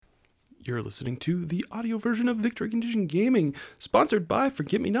You're listening to the audio version of Victory Condition Gaming, sponsored by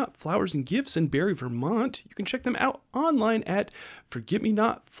Forget Me Not Flowers and Gifts in Barrie, Vermont. You can check them out online at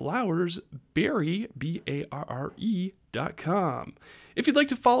forgetmenotflowersbarrie, BARRE.com. If you'd like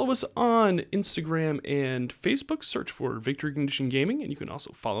to follow us on Instagram and Facebook, search for Victory Condition Gaming, and you can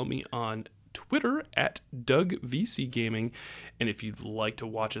also follow me on Twitter at DougVCGaming. And if you'd like to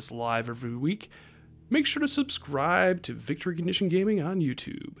watch us live every week, make sure to subscribe to Victory Condition Gaming on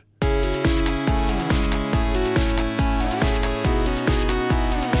YouTube.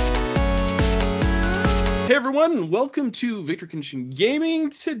 Hey everyone, welcome to Victory Condition Gaming.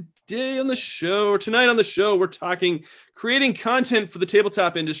 Tonight on the show, we're talking creating content for the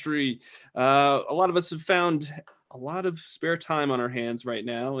tabletop industry. A lot of us have found a lot of spare time on our hands right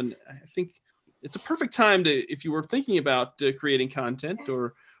now, and I think it's a perfect time to, if you were thinking about creating content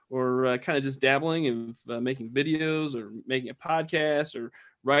or kind of just dabbling and making videos or making a podcast or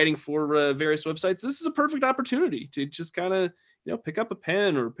writing for various websites, this is a perfect opportunity to just kind of, pick up a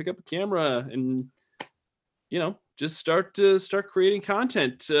pen or pick up a camera and just start creating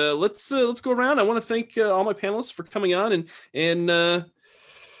content. Let's go around. I want to thank all my panelists for coming on and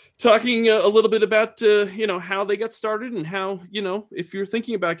talking a little bit about how they got started and how if you're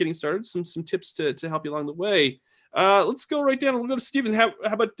thinking about getting started, some tips to help you along the way. Let's go right down. We'll go to Steven. How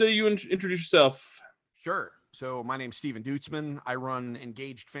about you introduce yourself? Sure. So my name's Steven Dutzman. I run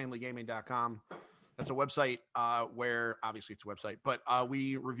EngagedFamilyGaming.com. That's a website where, obviously it's a website, but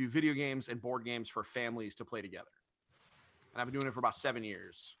we review video games and board games for families to play together. And I've been doing it for about 7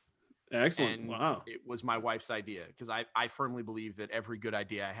 years. Excellent. And wow. It was my wife's idea because I firmly believe that every good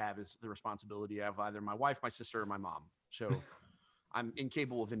idea I have is the responsibility of either my wife, my sister, or my mom. So I'm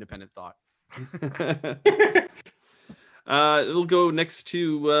incapable of independent thought. We'll go next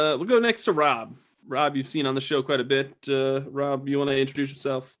to Rob. Rob, you've seen on the show quite a bit. Rob, you want to introduce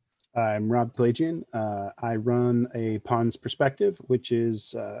yourself? I'm Rob Pelagian. I run a Pawns Perspective, which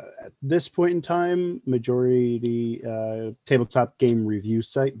is at this point in time majority tabletop game review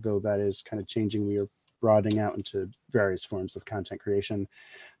site, though that is kind of changing. We are broadening out into various forms of content creation.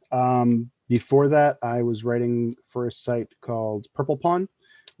 Before that, I was writing for a site called Purple Pawn,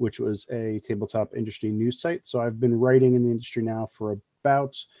 which was a tabletop industry news site. So I've been writing in the industry now for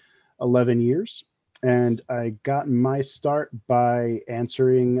about 11 years. And I got my start by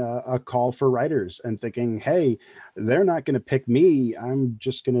answering a call for writers and thinking, hey, they're not going to pick me. I'm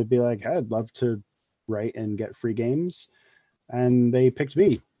just going to be like, hey, I'd love to write and get free games. And they picked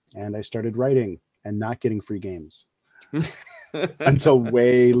me. And I started writing and not getting free games until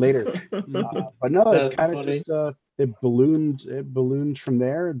way later. But no, it kind of just it ballooned from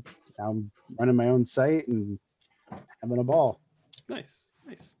there. Now I'm running my own site and having a ball. Nice.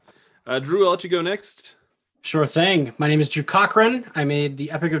 Drew, I'll let you go next. Sure thing. My name is Drew Cochran. I made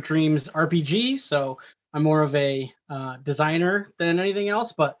the Epic of Dreams RPG, so I'm more of a designer than anything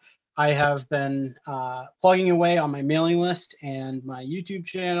else, but I have been plugging away on my mailing list and my YouTube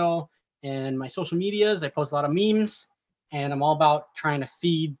channel and my social medias. I post a lot of memes, and I'm all about trying to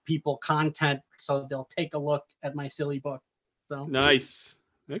feed people content so they'll take a look at my silly book. So nice.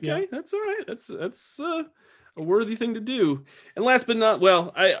 Okay, yeah. That's all right. That's a worthy thing to do. And last but not,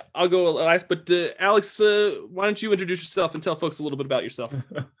 well, I'll go last, but Alex, why don't you introduce yourself and tell folks a little bit about yourself?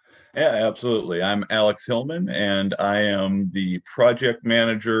 Yeah, absolutely. I'm Alex Hillman, and I am the project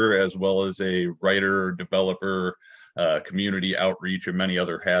manager as well as a writer, developer, community outreach, and many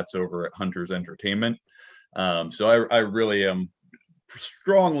other hats over at Hunters Entertainment. So I really am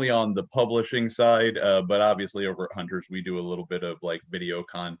strongly on the publishing side, but obviously over at Hunters we do a little bit of like video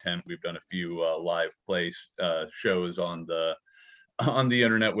content. We've done a few live play shows on the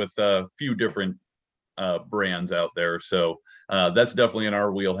internet with a few different brands out there, so that's definitely in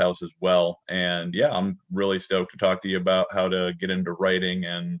our wheelhouse as well. And yeah, I'm really stoked to talk to you about how to get into writing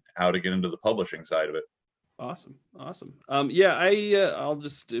and how to get into the publishing side of it. Awesome. I'll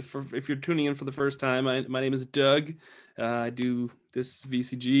just, if you're tuning in for the first time, my name is Doug. I do this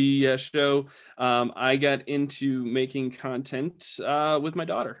VCG show. I got into making content with my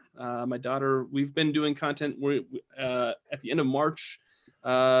daughter. We've been doing content at the end of March.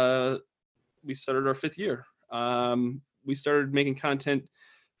 We started our 5th year. We started making content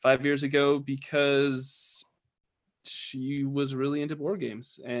 5 years ago because she was really into board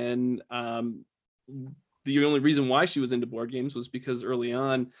games, and the only reason why she was into board games was because early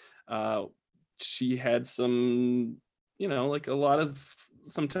on, she had some, like a lot of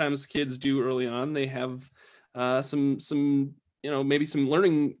sometimes kids do early on, they have some maybe some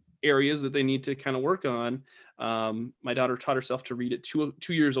learning areas that they need to kind of work on. My daughter taught herself to read at 2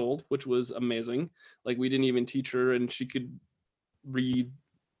 years old, which was amazing. Like we didn't even teach her, and she could read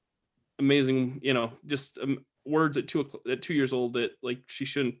amazing, just words at 2 years old that like she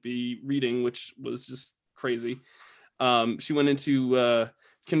shouldn't be reading, which was just crazy. She went into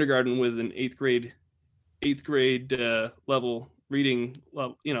kindergarten with an eighth grade level reading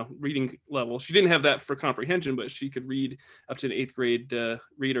level. She didn't have that for comprehension, but she could read up to an eighth grade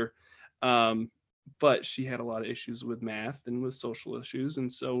reader. But she had a lot of issues with math and with social issues.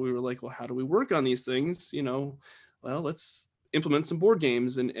 And so we were like, well, how do we work on these things? Well, let's implement some board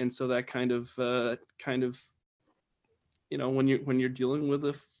games. And so that kind of, when you're dealing with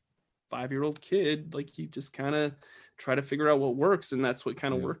a 5-year-old kid, like you just kind of try to figure out what works. And that's what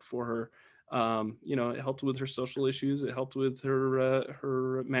kind of worked for her. It helped with her social issues. It helped with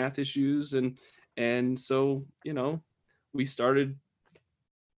her math issues. And so, we started.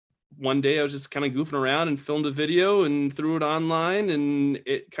 One day I was just kind of goofing around and filmed a video and threw it online, and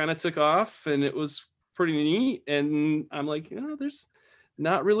it kind of took off, and it was pretty neat. And I'm like, there's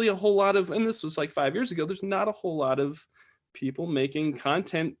not really a whole lot of, and this was like 5 years ago, there's not a whole lot of people making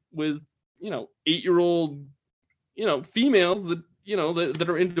content with, 8-year-old, females that, that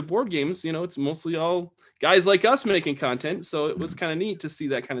are into board games. It's mostly all guys like us making content. So it was kind of neat to see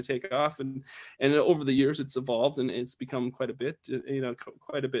that kind of take off. And over the years it's evolved and it's become quite a bit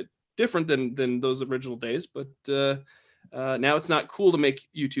different than those original days. But now it's not cool to make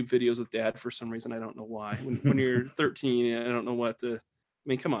YouTube videos with dad for some reason. I don't know why. When you're 13, I don't know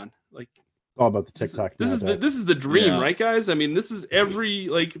come on, like, all about the TikTok. This is the dream, right, guys? I mean, this is every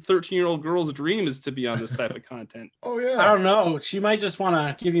like 13-year-old girl's dream is to be on this type of content. Oh yeah. I don't know. She might just want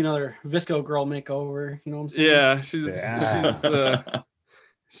to give you another Visco girl makeover. You know what I'm saying? Yeah,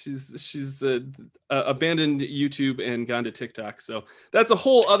 she's abandoned YouTube and gone to TikTok. So that's a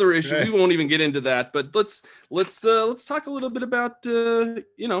whole other issue. We won't even get into that. But let's talk a little bit about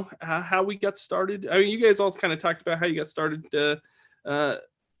how we got started. I mean, you guys all kind of talked about how you got started.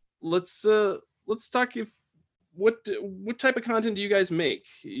 Let's talk what type of content do you guys make?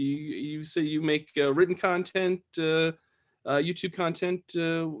 You say you make written content, YouTube content.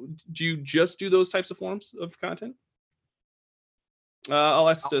 Do you just do those types of forms of content? I'll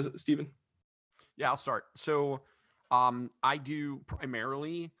ask Stephen. Yeah, I'll start. So I do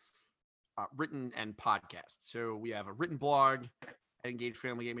primarily written and podcasts. So we have a written blog at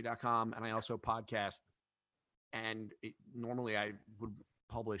engagefamilygaming.com, and I also podcast. And normally I would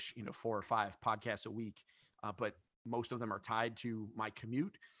publish 4 or 5 podcasts a week, but most of them are tied to my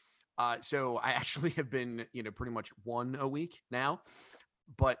commute. So I actually have been pretty much one a week now,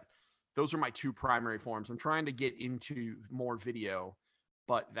 but those are my 2 primary forms. I'm trying to get into more video,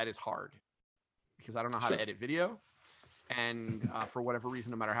 but that is hard because I don't know how to edit video, and for whatever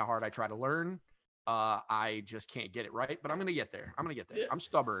reason, no matter how hard I try to learn, I just can't get it right. But I'm gonna get there. Yeah. I'm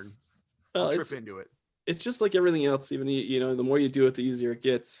stubborn. I'll trip into it. It's just like everything else. Even the more you do it, the easier it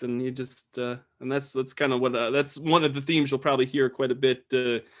gets, and you just and that's kind of what that's one of the themes you'll probably hear quite a bit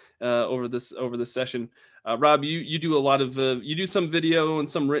over this session. Rob, you do a lot of you do some video and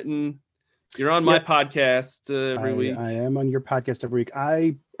some written. You're on my podcast every week. I am on your podcast every week.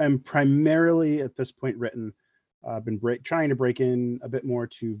 I am primarily at this point written. I've been trying to break in a bit more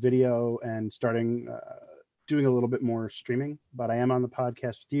to video and starting doing a little bit more streaming, but I am on the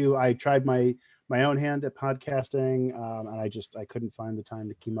podcast with you. I tried my own hand at podcasting, and I couldn't find the time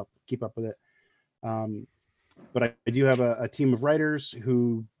to keep up with it. But I do have a team of writers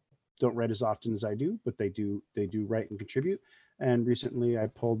who don't write as often as I do, but they do write and contribute. And recently I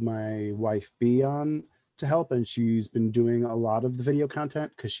pulled my wife B on to help, and she's been doing a lot of the video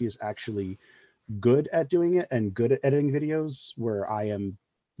content because she is actually good at doing it and good at editing videos, where I am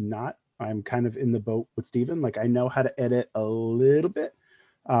not. I'm kind of in the boat with Steven. Like, I know how to edit a little bit,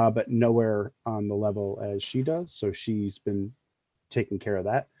 but nowhere on the level as she does. So she's been taking care of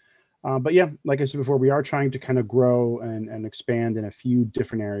that. But yeah, like I said before, we are trying to kind of grow and expand in a few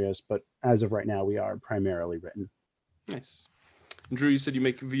different areas. But as of right now, we are primarily written. Nice. And Drew, you said you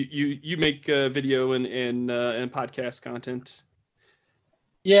make video and podcast content.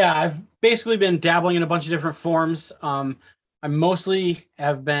 Yeah, I've basically been dabbling in a bunch of different forms. I mostly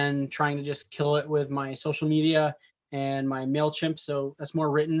have been trying to just kill it with my social media and my MailChimp. So that's more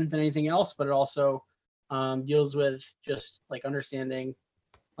written than anything else, but it also deals with just like understanding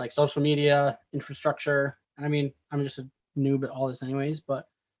like social media infrastructure. I mean, I'm just a noob at all this anyways, but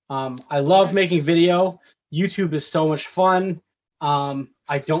I love making video. YouTube is so much fun.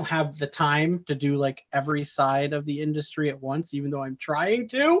 I don't have the time to do like every side of the industry at once, even though I'm trying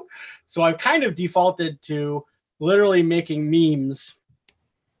to. So I've kind of defaulted to literally making memes.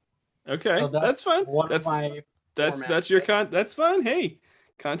 Okay, so that's fun. That's your content. That's fun. Hey,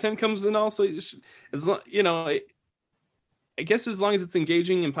 content comes in also. As long, I guess as long as it's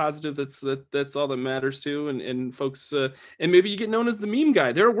engaging and positive, that's all that matters too. And folks, and maybe you get known as the meme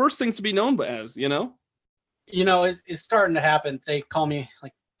guy. There are worse things to be known as, you know. It's starting to happen. They call me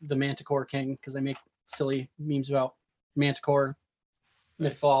like the Manticore King because I make silly memes about Manticore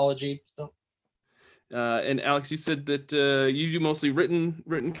mythology. So. And Alex, you said that you do mostly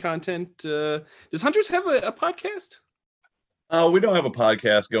written content. Does Hunters have a podcast? We don't have a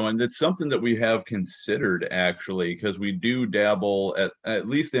podcast going. It's something that we have considered actually, because we do dabble at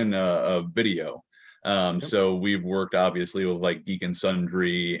least in a video. So we've worked obviously with like Geek and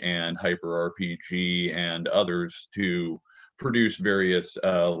Sundry and Hyper RPG and others to produce various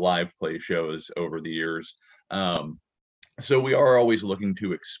live play shows over the years. So we are always looking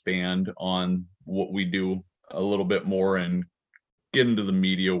to expand on what we do a little bit more and get into the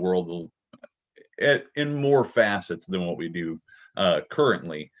media world in more facets than what we do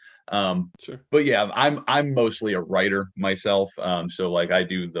currently. Sure. But yeah, I'm mostly a writer myself. So like I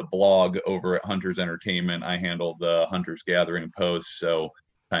do the blog over at Hunters Entertainment. I handle the Hunters Gathering posts, so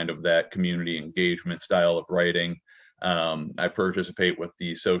kind of that community engagement style of writing. I participate with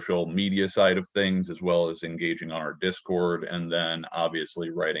the social media side of things, as well as engaging on our Discord, and then obviously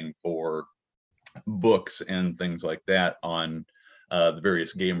writing for books and things like that on the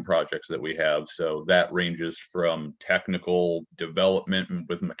various game projects that we have. So that ranges from technical development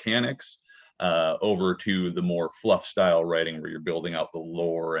with mechanics over to the more fluff style writing where you're building out the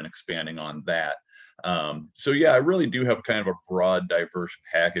lore and expanding on that. So yeah, I really do have kind of a broad, diverse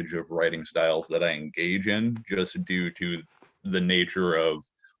package of writing styles that I engage in, just due to the nature of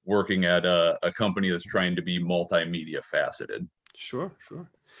working at a company that's trying to be multimedia faceted. Sure.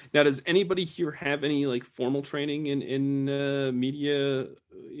 Now, does anybody here have any like formal training in media,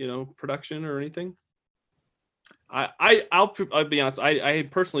 production or anything? I'll be honest. I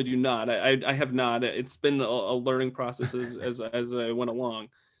personally do not. I have not. It's been a learning process as I went along.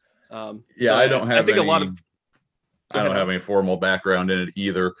 Yeah, I don't have. I think any, a lot of. I don't have any formal background in it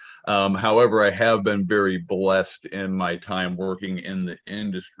either. However, I have been very blessed in my time working in the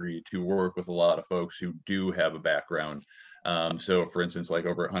industry to work with a lot of folks who do have a background. So for instance, like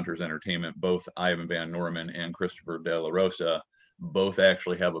over at Hunters Entertainment, both Ivan Van Norman and Christopher De La Rosa both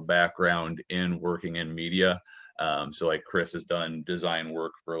actually have a background in working in media. So like Chris has done design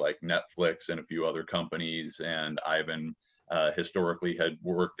work for like Netflix and a few other companies, and Ivan historically had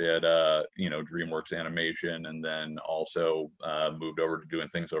worked at DreamWorks Animation, and then also moved over to doing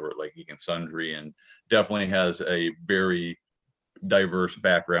things over at like Geek and Sundry, and definitely has a very diverse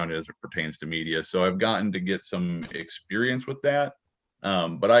background as it pertains to media. So I've gotten to get some experience with that,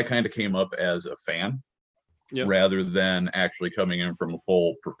 but I kind of came up as a fan rather than actually coming in from a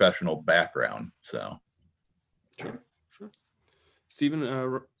full professional background. So sure. Steven,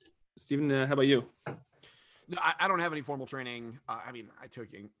 how about you? I don't have any formal training. I mean,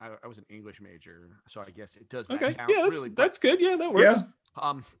 I was an English major, so I guess it does. Okay, count, yeah, that's good. Yeah, that works.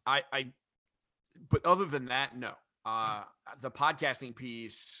 Yeah. But other than that, no. The podcasting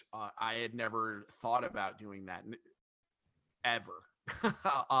piece, I had never thought about doing that ever.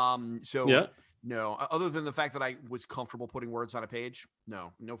 No, other than the fact that I was comfortable putting words on a page,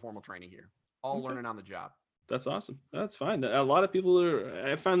 no formal training here. All learning on the job. That's awesome. That's fine. A lot of people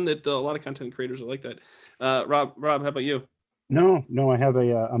I found that a lot of content creators are like that. Rob, how about you? No, I have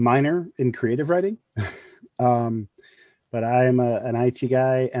a minor in creative writing. But I'm an IT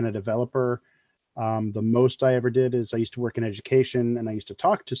guy and a developer. The most I ever did is I used to work in education, and I used to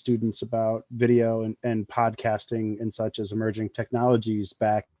talk to students about video and podcasting and such as emerging technologies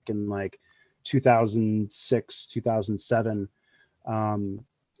back in like 2006, 2007.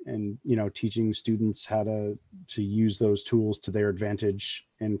 And teaching students how to use those tools to their advantage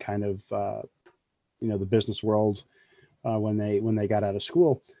in kind of the business world when they got out of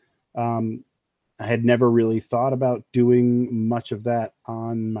school. I had never really thought about doing much of that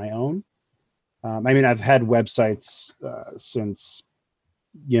on my own. I mean, I've had websites since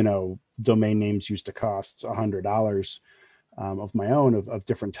domain names used to cost $100 of my own of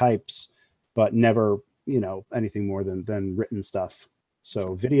different types, but never anything more than written stuff.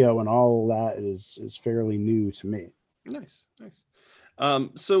 So video and all that is fairly new to me. Nice.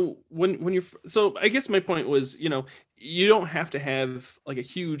 So so I guess my point was, you don't have to have like a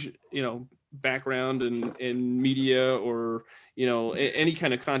huge, background in media or, any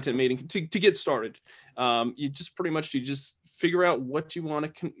kind of content making to get started. You just pretty much, you just figure out what you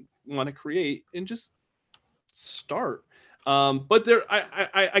want to create and just start. But there,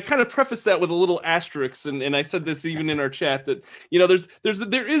 I kind of preface that with a little asterisk, and I said this even in our chat that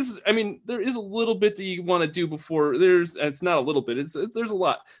there is a little bit that you want to do before it's not a little bit. There's a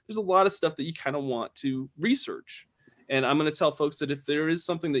lot of stuff that you kind of want to research, And I'm going to tell folks that if there is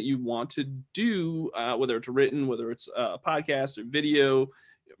something that you want to do, whether it's written, whether it's a podcast or video,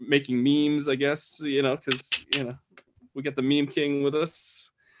 making memes, I guess, because, we got the meme king with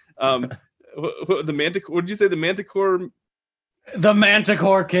us. The Manticore, what did you say? The Manticore? The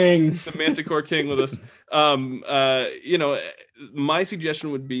Manticore King. The Manticore King with us. My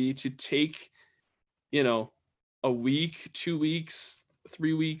suggestion would be to take, a week, 2 weeks,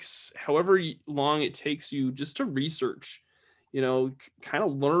 3 weeks, however long it takes you just to research, kind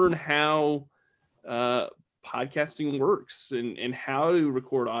of learn how podcasting works and how to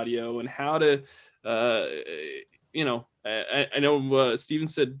record audio and how to, I know Steven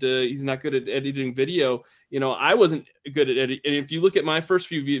said he's not good at editing video. I wasn't good at editing. And if you look at my first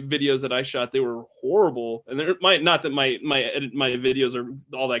few videos that I shot, they were horrible. And there might not that my videos are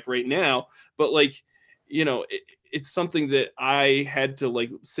all that great now, but it's something that I had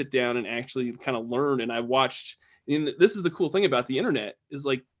to sit down and actually kind of learn. And I watched, and this is the cool thing about the internet is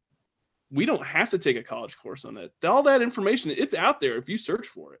we don't have to take a college course on that. All that information, it's out there if you search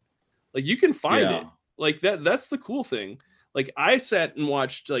for it. You can find it. That's the cool thing. I sat and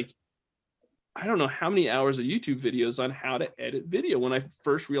watched I don't know how many hours of YouTube videos on how to edit video when I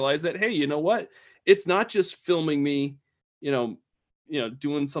first realized that, hey, you know what? It's not just filming me,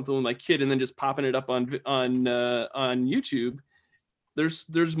 doing something with my kid and then just popping it up on YouTube.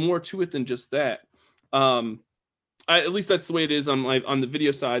 There's more to it than just that. At least that's the way it is on the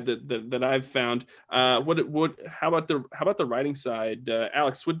video side that I've found. How about the writing side,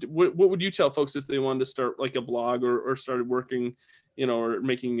 Alex? What would you tell folks if they wanted to start a blog or started working, or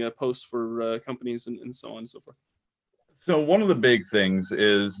making posts for companies and so on and so forth? So one of the big things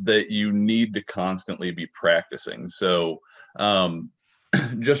is that you need to constantly be practicing. So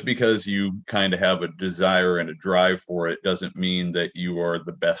just because you kind of have a desire and a drive for it doesn't mean that you are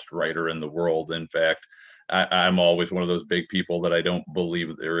the best writer in the world. In fact, I'm always one of those big people that I don't believe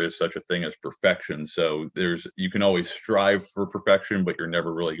that there is such a thing as perfection. So you can always strive for perfection, but you're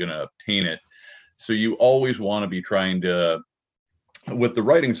never really going to obtain it. So you always want to be trying to, with the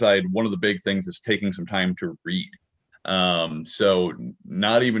writing side, one of the big things is taking some time to read. So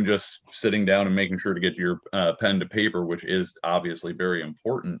not even just sitting down and making sure to get your pen to paper, which is obviously very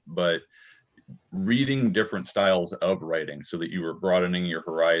important, but reading different styles of writing so that you are broadening your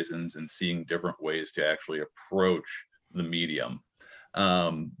horizons and seeing different ways to actually approach the medium.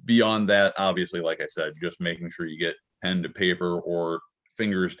 Beyond that, obviously, like I said, just making sure you get pen to paper or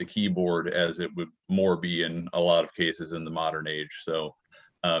fingers to keyboard, as it would more be in a lot of cases in the modern age. So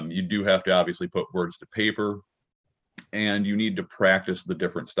you do have to obviously put words to paper, and you need to practice the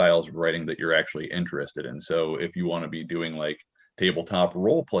different styles of writing that you're actually interested in. So if you want to be doing tabletop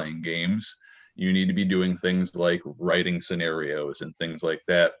role-playing games, you need to be doing things like writing scenarios and things like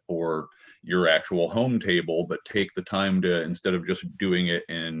that for your actual home table, but take the time to, instead of just doing it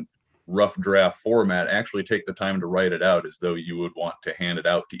in rough draft format, actually take the time to write it out as though you would want to hand it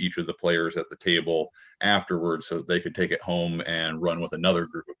out to each of the players at the table afterwards so that they could take it home and run with another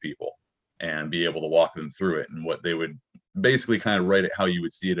group of people and be able to walk them through it, and what they would basically kind of write it how you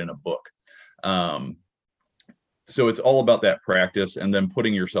would see it in a book. So it's all about that practice, and then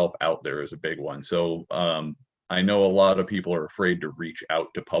putting yourself out there is a big one. So I know a lot of people are afraid to reach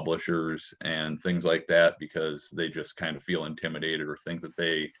out to publishers and things like that because they just kind of feel intimidated or think that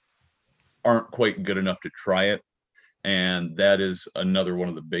they aren't quite good enough to try it. And that is another one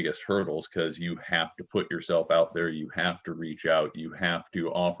of the biggest hurdles, because you have to put yourself out there. You have to reach out. You have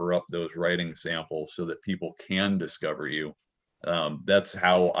to offer up those writing samples so that people can discover you. That's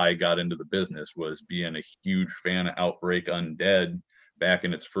how I got into the business, was being a huge fan of Outbreak Undead back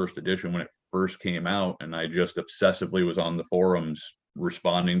in its first edition when it first came out. And I just obsessively was on the forums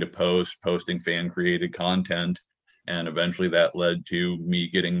responding to posts, posting fan created content. And eventually that led to me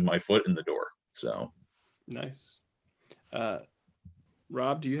getting my foot in the door. So nice.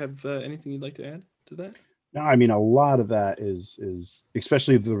 Rob, do you have anything you'd like to add to that? No, I mean, a lot of that is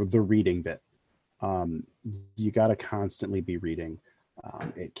especially the reading bit. You got to constantly be reading.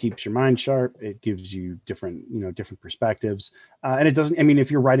 It keeps your mind sharp. It gives you different perspectives. And it doesn't, I mean,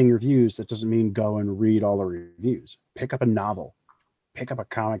 if you're writing reviews, that doesn't mean go and read all the reviews. Pick up a novel, pick up a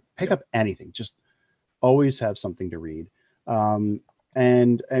comic, pick up anything. Just always have something to read. And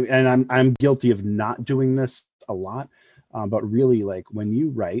I'm guilty of not doing this a lot. But really, when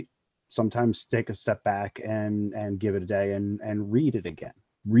you write, sometimes take a step back and give it a day and read it again.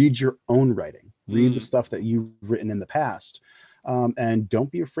 Read your own writing. Read the stuff that you've written in the past. And don't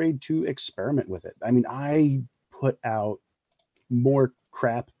be afraid to experiment with it. I mean, I put out more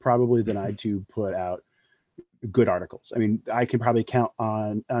crap probably than I do put out good articles. I mean, I can probably count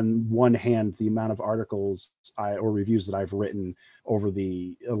on one hand the amount of articles or reviews that I've written over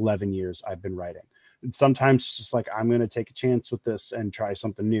the 11 years I've been writing. And sometimes it's just like, I'm going to take a chance with this and try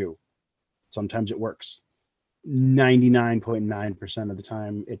something new. Sometimes it works. 99.9% of the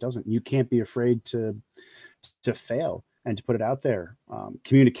time it doesn't. You can't be afraid to fail and to put it out there.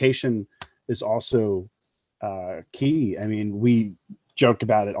 Communication is also key. I mean, we joke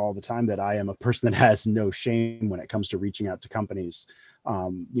about it all the time that I am a person that has no shame when it comes to reaching out to companies,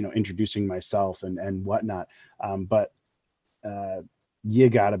 introducing myself and whatnot. But you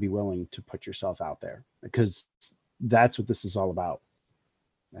got to be willing to put yourself out there, because that's what this is all about.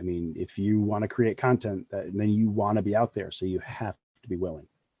 I mean, if you want to create content, then you want to be out there. So you have to be willing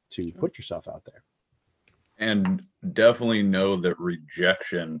to put yourself out there. And definitely know that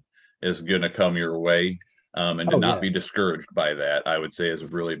rejection is going to come your way. And to not be discouraged by that, I would say, is a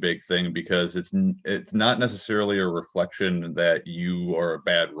really big thing, because it's not necessarily a reflection that you are a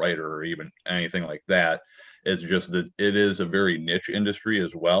bad writer or even anything like that. It's just that it is a very niche industry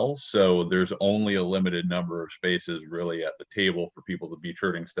as well. So there's only a limited number of spaces really at the table for people to be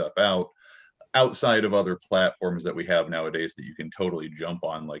churning stuff out, outside of other platforms that we have nowadays that you can totally jump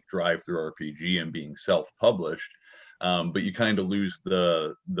on, like Drive-Thru RPG and being self-published. But you kind of lose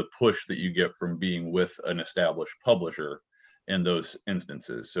the push that you get from being with an established publisher in those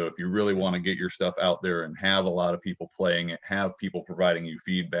instances. So if you really want to get your stuff out there and have a lot of people playing it, have people providing you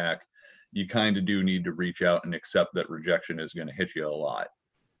feedback, you kind of do need to reach out and accept that rejection is going to hit you a lot.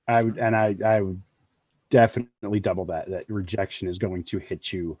 I would definitely double that rejection is going to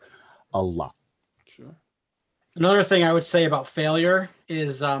hit you a lot. Sure. Another thing I would say about failure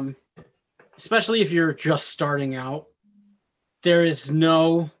is, especially if you're just starting out,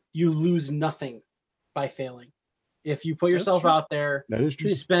 you lose nothing by failing. If you put yourself out there, that is true.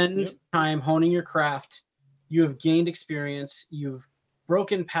 You spend time honing your craft, you have gained experience, you've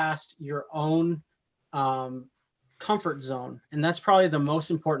broken past your own comfort zone. And that's probably the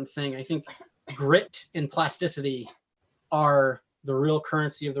most important thing. I think grit and plasticity are the real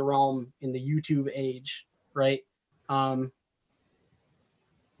currency of the realm in the YouTube age, right?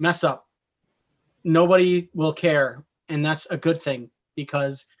 Mess up. Nobody will care. And that's a good thing,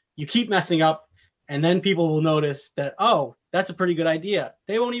 because you keep messing up and then people will notice that, oh, that's a pretty good idea.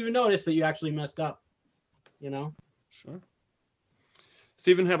 They won't even notice that you actually messed up, Sure.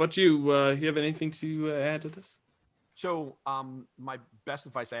 Stephen, how about you? You have anything to add to this? So my best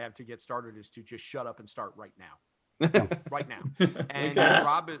advice I have to get started is to just shut up and start right now. Right now. And Okay.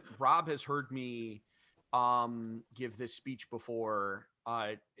 Rob has heard me give this speech before.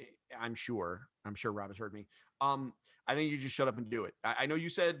 I'm sure Rob has heard me. I think you just shut up and do it. I know you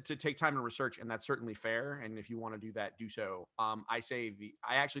said to take time to research, and that's certainly fair. And if you want to do that, do so. I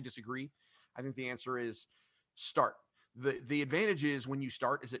actually disagree. I think the answer is start. The advantage is when you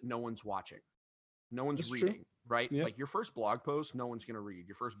start is that no one's watching. No one's That's reading, true. right? Yep. Like your first blog post, no one's going to read.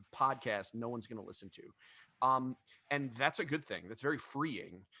 Your first podcast, no one's going to listen to. And that's a good thing. That's very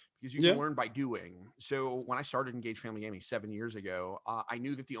freeing, because you can learn by doing. So when I started Engage Family Gaming 7 years ago, I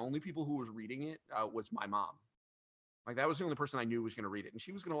knew that the only people who was reading it was my mom. Like, that was the only person I knew was going to read it, and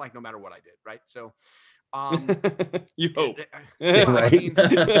she was going to like no matter what I did, right? So you hope. I Right. mean,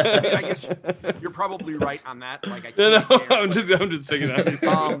 I guess you're probably right on that. Like, I can't I'm just picking on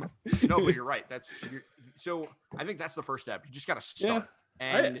you. No, but you're right. So I think that's the first step. You just got to start.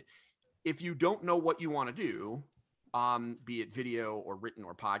 And if you don't know what you want to do, be it video or written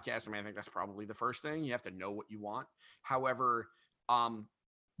or podcast, I mean, I think that's probably the first thing. You have to know what you want. However,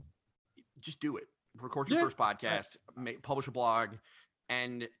 just do it. Record your first podcast, publish a blog,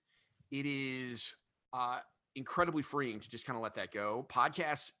 and it is incredibly freeing to just kind of let that go.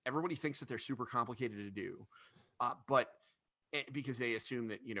 Podcasts, everybody thinks that they're super complicated to do, but because they assume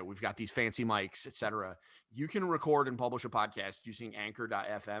that, we've got these fancy mics, etc. You can record and publish a podcast using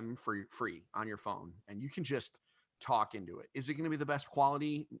anchor.fm for free on your phone, and you can just talk into it. Is it going to be the best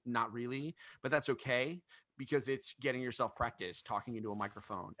quality? Not really, but that's okay, because it's getting yourself practice talking into a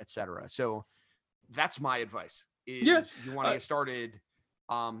microphone, etc. So that's my advice. Is you want to get started,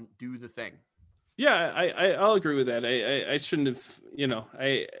 do the thing. Yeah, I'll agree with that. I shouldn't have,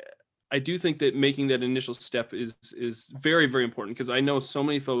 I do think that making that initial step is very, very important, because I know so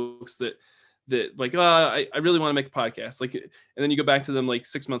many folks that like, I really want to make a podcast. Like, and then you go back to them like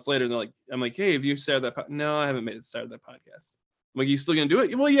 6 months later, and they're like, I'm like, hey, have you started that? No, I haven't started that podcast. I'm like, you still gonna do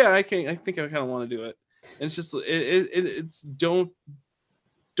it? Well, yeah, I think I kind of want to do it. And it's just, it's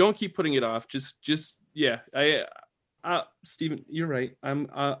don't keep putting it off. Just yeah. Stephen, you're right.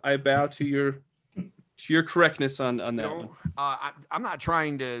 I bow to your correctness on that one. I'm not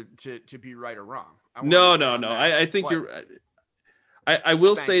trying to be right or wrong. No, to no, on no. that, I think but you're. I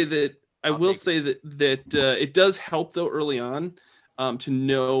will thank say you. that I'll take it does help though early on, to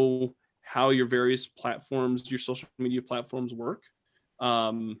know how your various platforms, your social media platforms work.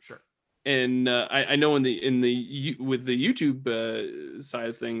 Sure. And I know with the YouTube side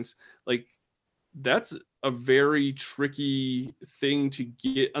of things, like that's a very tricky thing to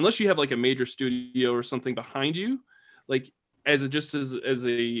get unless you have like a major studio or something behind you, like as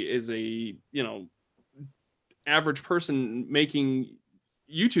a average person making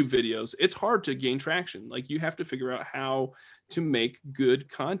YouTube videos, it's hard to gain traction. Like you have to figure out how to make good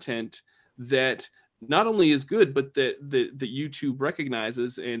content that not only is good, but that YouTube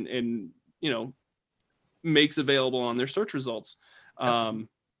recognizes and makes available on their search results.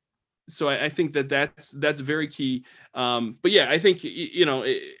 So I think that's very key. But yeah, I think if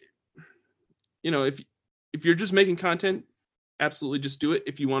you're just making content, absolutely just do it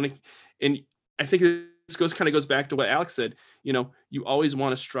if you want to. And I think this goes back to what Alex said. You always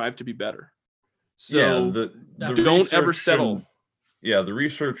want to strive to be better. So the don't ever research settle. the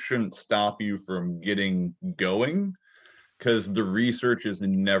research shouldn't stop you from getting going, because the research is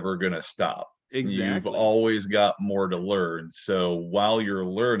never going to stop. You've Exactly. always got more to learn. So while you're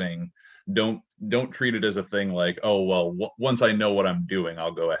learning, don't treat it as a thing like, oh well, once I know what I'm doing,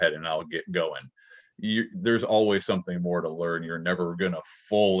 I'll go ahead and I'll get going. There's always something more to learn. You're never going to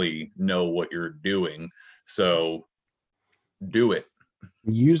fully know what you're doing, so do it.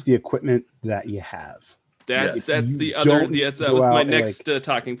 Use the equipment that you have. That's Yes. that's You the other. don't That go was my out and, next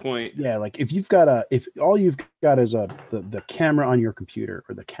talking point. Yeah, like if all you've got is the camera on your computer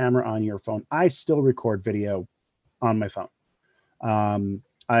or the camera on your phone, I still record video on my phone.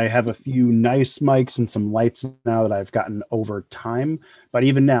 I have a few nice mics and some lights now that I've gotten over time, but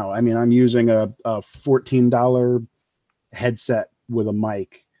even now, I mean, I'm using a $14 headset with a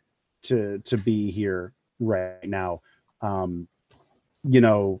mic to be here right now.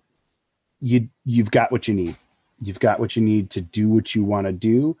 You've got what you need. You've got what you need to do what you want to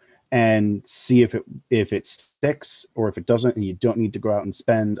do, and see if it sticks or if it doesn't, and you don't need to go out and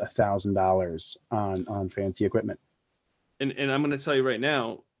spend $1,000 on fancy equipment. And I'm going to tell you right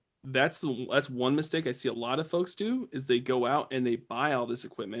now, that's one mistake I see a lot of folks do is they go out and they buy all this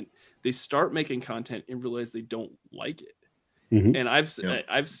equipment, they start making content and realize they don't like it. Mhm. And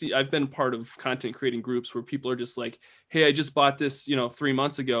I've been part of content creating groups where people are just like, hey, I just bought this 3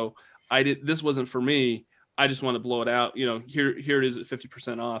 months ago. This wasn't for me. I just want to blow it out. Here it is at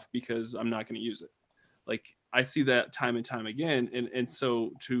 50% off because I'm not going to use it. Like I see that time and time again. And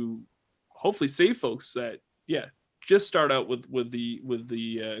so to hopefully save folks that, yeah, just start out with the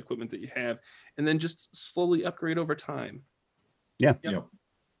equipment that you have and then just slowly upgrade over time. Yeah. Yep.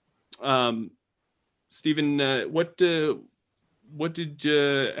 Stephen, what did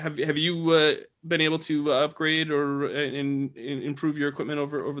have you been able to upgrade or improve your equipment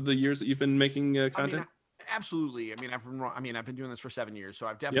over the years that you've been making content? Absolutely. I've been doing this for 7 years, so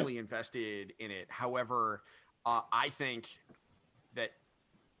I've definitely invested in it. However, I think that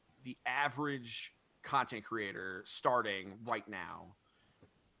the average content creator starting right now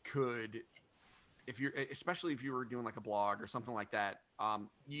could, especially if you were doing like a blog or something like that,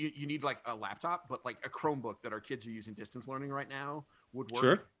 you need like a laptop, but like a Chromebook that our kids are using distance learning right now would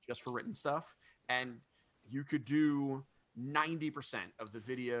work just for written stuff. And you could do 90% of the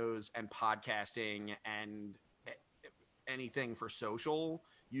videos and podcasting and anything for social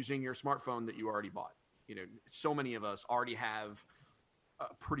using your smartphone that you already bought. So many of us already have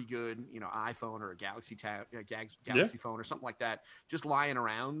a pretty good, iPhone or a Galaxy phone or something like that, just lying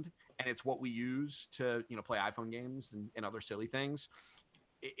around. And it's what we use to, play iPhone games and other silly things.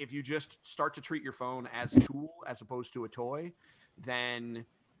 If you just start to treat your phone as a tool, as opposed to a toy, then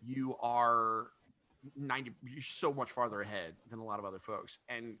you are you're so much farther ahead than a lot of other folks.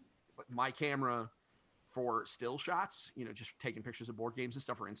 And my camera for still shots, just taking pictures of board games and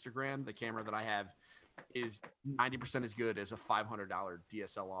stuff for Instagram, the camera that I have is 90% as good as a $500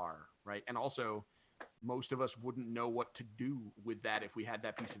 DSLR, right? And also, most of us wouldn't know what to do with that if we had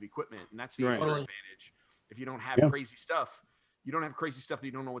that piece of equipment. And that's the other advantage. If you don't have crazy stuff, you don't have crazy stuff that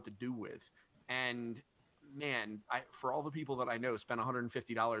you don't know what to do with. And man, for all the people that I know spend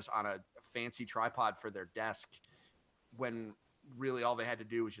 $150 on a fancy tripod for their desk when really all they had to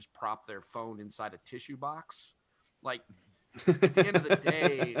do was just prop their phone inside a tissue box. Like, at the end of the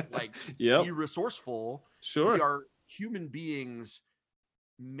day, like, be resourceful. Sure. We are human beings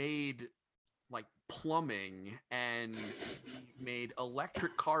made like plumbing and made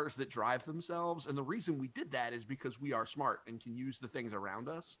electric cars that drive themselves. And the reason we did that is because we are smart and can use the things around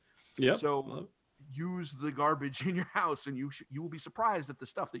us. Yep. So use the garbage in your house and you will be surprised at the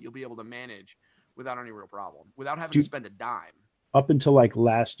stuff that you'll be able to manage without any real problem, without having Dude. to spend a dime. Up until like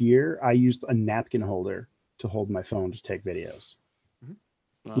last year, I used a napkin holder to hold my phone to take videos.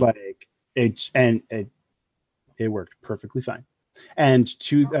 Wow. Like it worked perfectly fine. And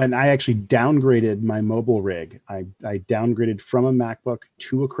I actually downgraded my mobile rig. I downgraded from a MacBook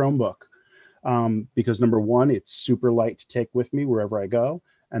to a Chromebook because number one, it's super light to take with me wherever I go,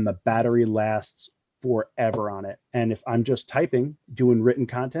 and the battery lasts forever on it. And if I'm just typing, doing written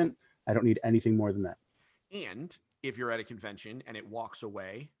content, I don't need anything more than that. And if you're at a convention and it walks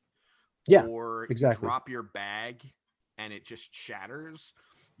away, Yeah, or exactly. you drop your bag and it just shatters,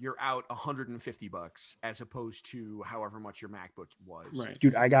 you're out $150 as opposed to however much your MacBook was. Right.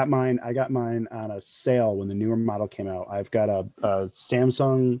 Dude, I got mine on a sale when the newer model came out. I've got a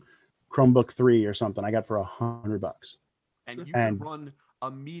Samsung Chromebook 3 or something. I got for $100. And you can run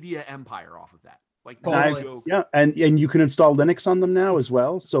a media empire off of that. Like, no joke. Yeah, and you can install Linux on them now as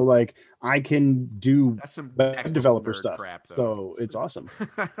well. So like I can do That's some web next developer nerd stuff. crap, though. So it's awesome.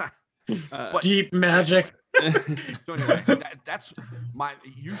 But Deep magic. so anyway, that's my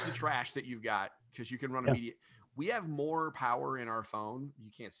use the trash that you've got because you can run a media. We have more power in our phone.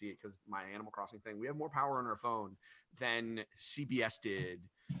 You can't see it because my Animal Crossing thing. We have more power in our phone than CBS did,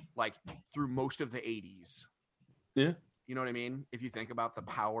 like through most of the 80s. Yeah. You know what I mean? If you think about the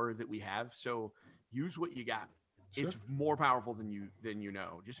power that we have, so use what you got. Sure. It's more powerful than you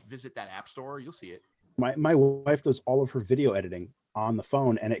know. Just visit that app store, you'll see it. My wife does all of her video editing on the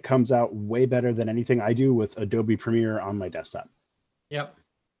phone, and it comes out way better than anything I do with Adobe Premiere on my desktop. Yep.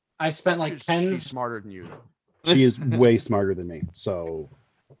 I've spent That's like 'cause tens. She's smarter than you, though. She is way smarter than me. So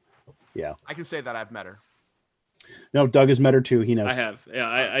yeah. I can say that I've met her. No, Doug has met her too. He knows. I have.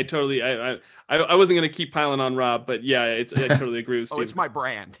 Yeah, I totally. I wasn't gonna keep piling on Rob, but yeah, I totally agree with Steve. Oh, it's my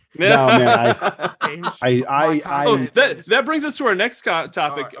brand. No, man, James, I that brings us to our next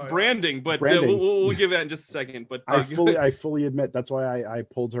topic, branding. But Branding. We'll give that in just a second. But I fully admit that's why I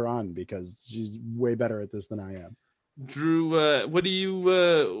pulled her on, because she's way better at this than I am. Drew, what do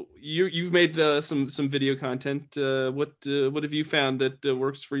you've made some video content? What have you found that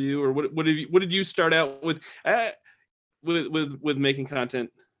works for you, or what did you start out with making content?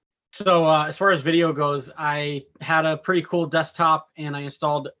 So as far as video goes, I had a pretty cool desktop and I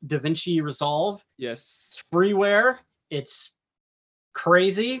installed DaVinci Resolve. Yes. It's freeware. It's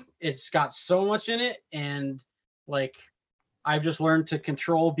crazy. It's got so much in it, and like I've just learned to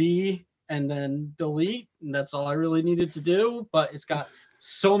Control B and then delete, and that's all I really needed to do. But it's got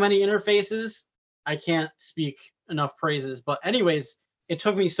so many interfaces, I can't speak enough praises. But anyways, it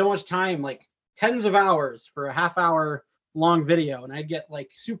took me so much time, like tens of hours for a half-hour long video, and I'd get like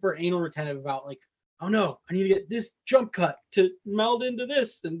super anal retentive about like, oh no, I need to get this jump cut to meld into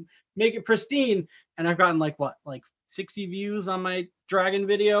this and make it pristine. And I've gotten like 60 views on my dragon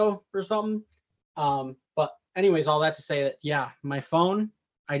video or something. But anyways, all that to say that my phone,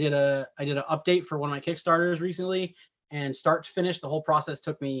 I did a update for one of my Kickstarters recently, and start to finish, the whole process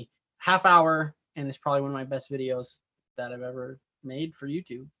took me half hour, and it's probably one of my best videos that I've ever made for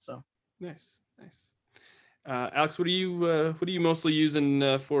YouTube. So nice. Alex, what are you mostly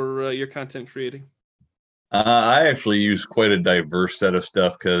using for your content creating? I actually use quite a diverse set of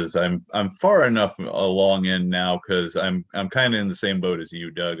stuff because I'm far enough along in now, because I'm kind of in the same boat as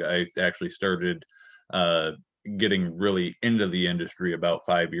you, Doug. I actually started getting really into the industry about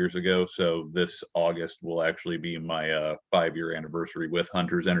 5 years ago. So this August will actually be my 5-year anniversary with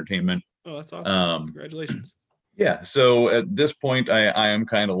Hunters Entertainment. Oh, that's awesome! Congratulations. Yeah, so at this point, I am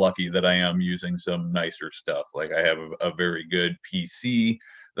kind of lucky that I am using some nicer stuff. Like I have a very good PC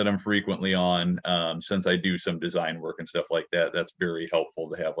that I'm frequently on. Since I do some design work and stuff like that, that's very helpful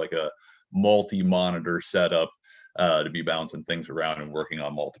to have like a multi-monitor setup to be bouncing things around and working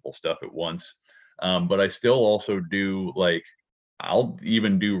on multiple stuff at once. But I still also do, like, I'll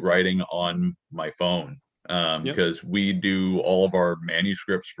even do writing on my phone because we do all of our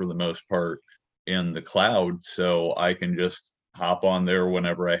manuscripts for the most part in the cloud. So I can just hop on there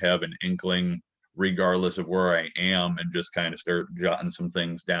whenever I have an inkling, regardless of where I am, and just kind of start jotting some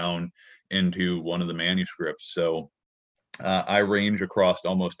things down into one of the manuscripts. So I range across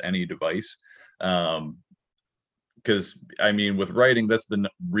almost any device. Because I mean, with writing, that's the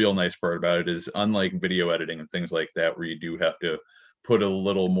real nice part about it, is unlike video editing and things like that, where you do have to put a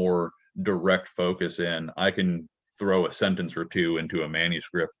little more direct focus in, I can throw a sentence or two into a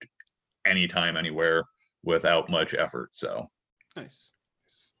manuscript anytime, anywhere, without much effort. So nice.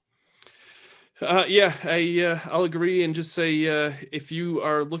 I'll agree and just say if you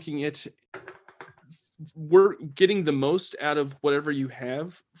are looking at getting the most out of whatever you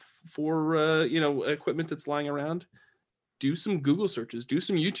have for equipment that's lying around, do some Google searches, do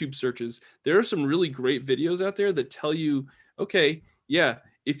some YouTube searches. There are some really great videos out there that tell you, okay, yeah,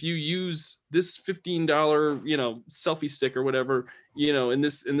 if you use this $15, selfie stick or whatever, in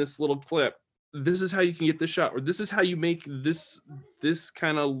this little clip, this is how you can get this shot, or this is how you make this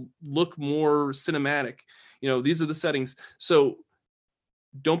kind of look more cinematic. These are the settings. So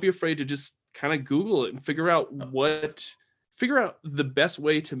don't be afraid to just kind of Google it and figure out the best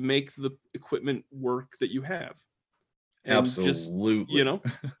way to make the equipment work that you have. And Absolutely.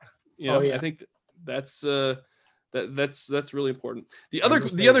 I think that's really important.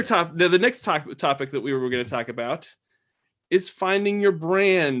 The next topic that we were going to talk about is finding your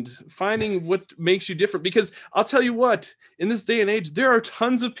brand, finding what makes you different. Because I'll tell you what, in this day and age, there are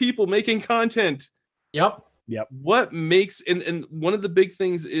tons of people making content. Yep. What makes, and one of the big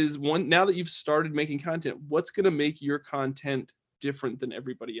things is, now that you've started making content, what's going to make your content different than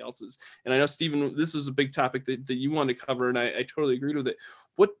everybody else's? And I know, Stephen, this is a big topic that you want to cover, and I totally agreed with it.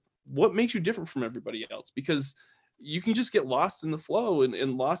 What makes you different from everybody else? Because you can just get lost in the flow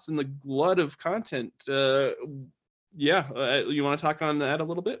and lost in the glut of content. You want to talk on that a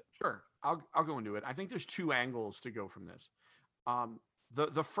little bit? Sure. I'll go into it. I think there's two angles to go from this.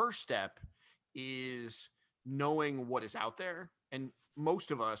 The first step is knowing what is out there. And most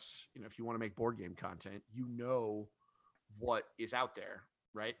of us, if you want to make board game content, what is out there,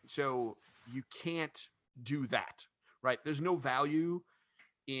 right? So you can't do that, right? There's no value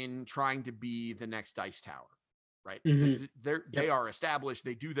in trying to be the next Dice Tower, right? Mm-hmm. They are established.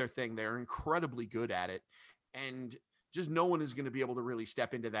 They do their thing. They're incredibly good at it. And just no one is going to be able to really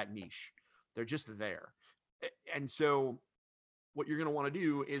step into that niche. They're just there. And so what you're going to want to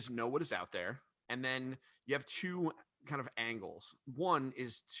do is know what is out there. And then you have two kind of angles. One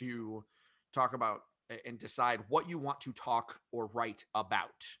is to talk about and decide what you want to talk or write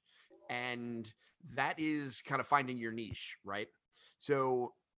about. And that is kind of finding your niche, right?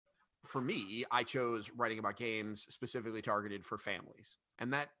 So for me, I chose writing about games specifically targeted for families.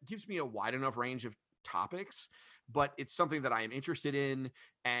 And that gives me a wide enough range of topics, but it's something that I am interested in.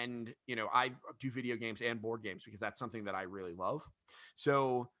 And, I do video games and board games because that's something that I really love.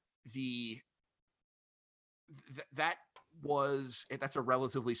 So that's a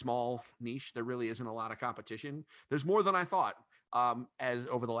relatively small niche. There really isn't a lot of competition. There's more than I thought. As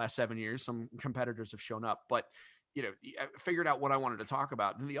over the last 7 years, some competitors have shown up, but I figured out what I wanted to talk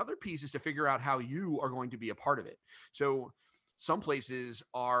about. And the other piece is to figure out how you are going to be a part of it. So some places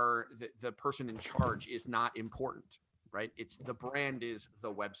are the person in charge is not important, right? It's the brand is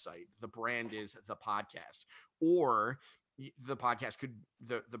the website. The brand is the podcast, or the podcast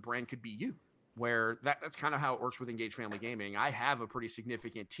the brand could be you. Where that's kind of how it works with Engaged Family Gaming. I have a pretty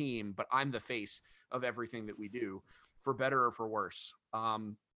significant team, but I'm the face of everything that we do, for better or for worse.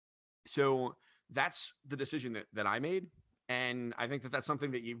 So that's the decision that I made. And I think that's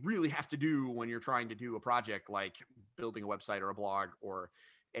something that you really have to do when you're trying to do a project like building a website or a blog or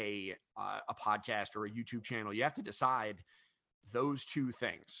a podcast or a YouTube channel. You have to decide those two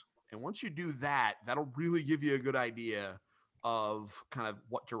things. And once you do that, that'll really give you a good idea of kind of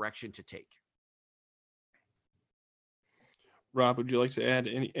what direction to take. Rob, would you like to add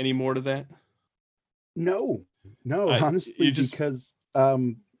any more to that? No, honestly, because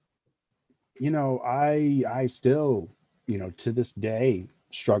I still, to this day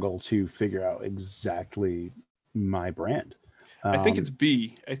struggle to figure out exactly my brand. I think it's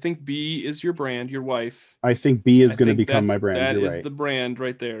B. I think B is your brand, your wife. I think B is going to become my brand. That You're is right. the brand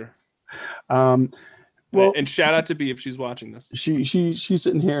right there. Well, and shout out to B if she's watching this. She's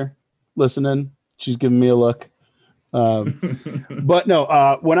sitting here listening. She's giving me a look. But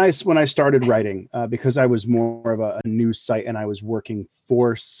no, when I started writing, because I was more of a news site and I was working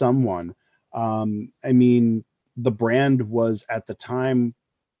for someone, the brand was, at the time,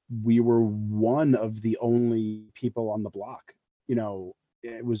 we were one of the only people on the block.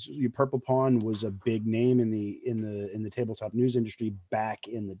 It was Purple Pawn was a big name in the tabletop news industry back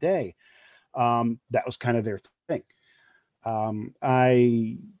in the day. That was kind of their thing.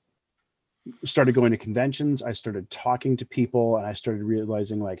 I started going to conventions. I started talking to people, and I started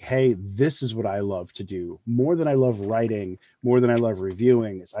realizing, like, hey, this is what I love to do more than I love writing, more than I love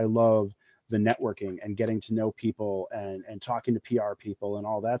reviewing. Is I love the networking and getting to know people and talking to PR people and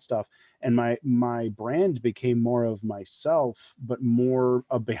all that stuff. And my brand became more of myself, but more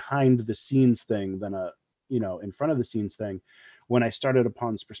a behind the scenes thing than a, in front of the scenes thing. When I started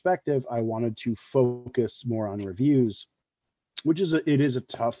Upon's Perspective, I wanted to focus more on reviews, which is it is a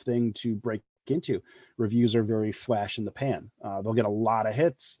tough thing to break into. Reviews are very flash in the pan. They'll get a lot of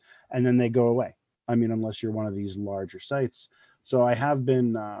hits and then they go away. Unless you're one of these larger sites. So I have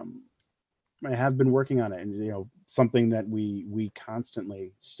been I have been working on it, and something that we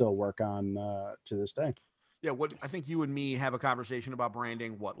constantly still work on to this day. Yeah, what I think you and me have a conversation about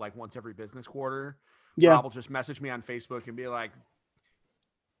branding, like once every business quarter. Yeah. Rob will just message me on Facebook and be like,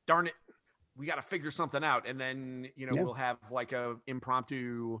 darn it, we got to figure something out. And then, we'll have like a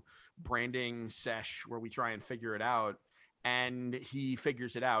impromptu branding sesh where we try and figure it out. And he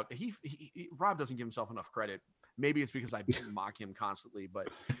figures it out. Rob doesn't give himself enough credit. Maybe it's because I mock him constantly, but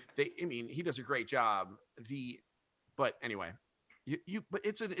he does a great job. But anyway, but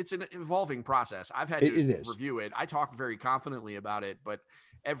it's an evolving process. I've had to review it. I talk very confidently about it, but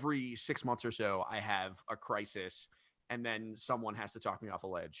every 6 months or so I have a crisis, and then someone has to talk me off a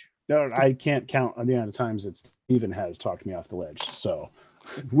ledge. No, I can't count on the amount of times that Steven has talked me off the ledge. So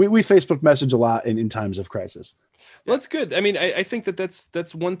we Facebook message a lot in times of crisis. Well, that's good. I mean, I think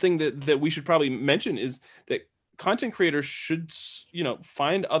that's one thing that we should probably mention is that content creators should,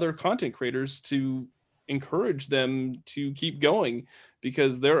 find other content creators to encourage them to keep going,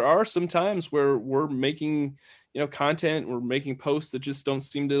 because there are some times where we're making content, we're making posts that just don't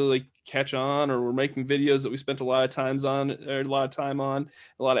seem to like catch on, or we're making videos that we spent a lot of time on,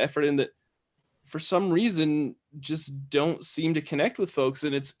 a lot of effort in, that for some reason just don't seem to connect with folks,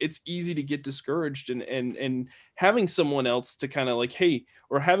 and it's easy to get discouraged, and having someone else to kind of like, hey,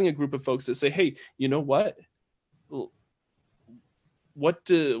 or having a group of folks that say, hey, you know what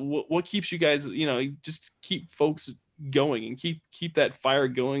keeps you guys, just keep folks going and keep that fire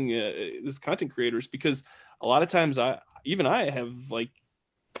going as content creators, because a lot of times I have like,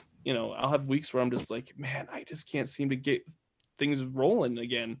 I'll have weeks where I'm just like, man, I just can't seem to get things rolling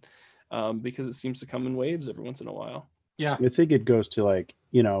again, because it seems to come in waves every once in a while. Yeah. I think it goes to like,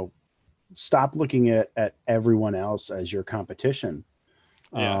 stop looking at everyone else as your competition.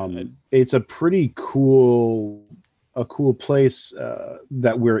 Yeah. It's a pretty cool place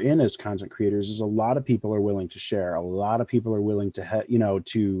that we're in as content creators. Is a lot of people are willing to share. A lot of people are willing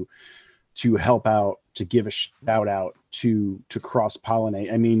to to help out, to give a shout out, to cross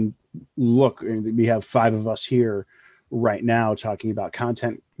pollinate. I mean, look, we have 5 of us here right now talking about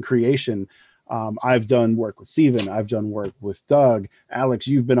content creation. I've done work with Steven. I've done work with Doug. Alex,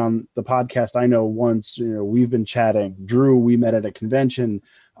 you've been on the podcast. I know once, we've been chatting. Drew, we met at a convention.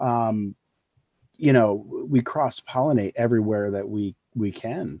 We cross pollinate everywhere that we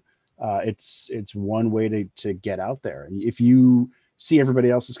can. It's one way to get out there. And if you see everybody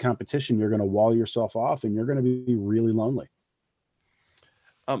else's competition, you're going to wall yourself off, and you're going to be really lonely.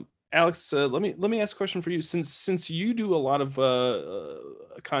 Alex, let me ask a question for you. Since you do a lot of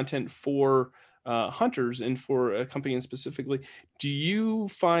content for hunters and for a company specifically, do you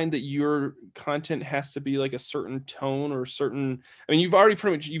find that your content has to be like a certain tone or certain? I mean, you've already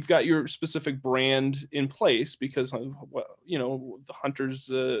pretty much you've got your specific brand in place because of the hunters,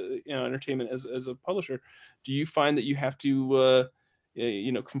 entertainment as a publisher. Do you find that you have to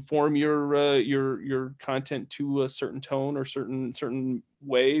conform your content to a certain tone or certain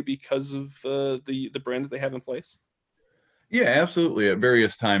way because of the brand that they have in place? Yeah, absolutely. At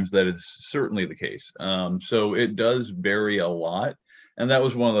various times, that is certainly the case. So it does vary a lot. And that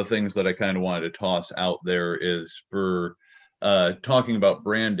was one of the things that I kind of wanted to toss out there is for talking about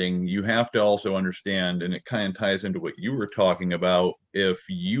branding, you have to also understand, and it kind of ties into what you were talking about, if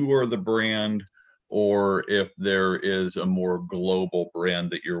you are the brand or if there is a more global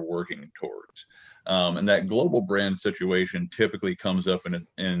brand that you're working towards. And that global brand situation typically comes up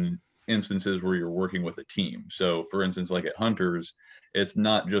in instances where you're working with a team. So for instance, like at Hunters, it's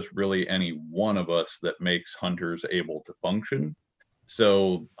not just really any one of us that makes Hunters able to function.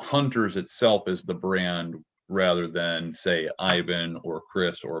 So Hunters itself is the brand rather than say Ivan or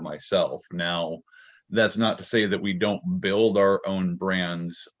Chris or myself. Now, that's not to say that we don't build our own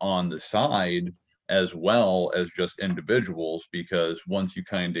brands on the side as well as just individuals, because once you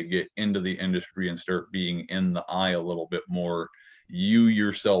kind of get into the industry and start being in the eye a little bit more, you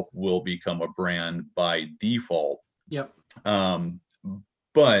yourself will become a brand by default. Yep.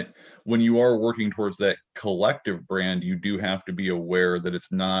 But when you are working towards that collective brand, you do have to be aware that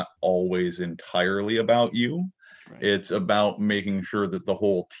it's not always entirely about you. Right. It's about making sure that the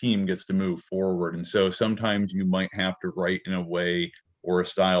whole team gets to move forward. And so sometimes you might have to write in a way or a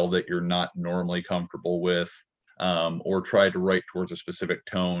style that you're not normally comfortable with, or try to write towards a specific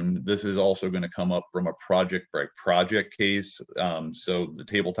tone. This is also going to come up from a project by project case. So the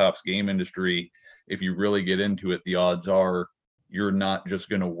tabletops game industry, if you really get into it, the odds are you're not just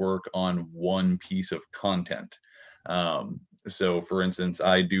going to work on one piece of content. So for instance,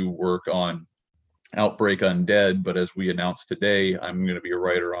 I do work on Outbreak Undead, but as we announced today, I'm going to be a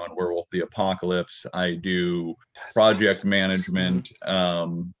writer on Werewolf the Apocalypse. I do project management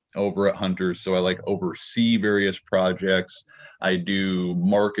over at Hunters. So I like oversee various projects. I do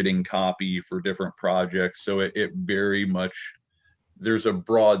marketing copy for different projects. So it very much, there's a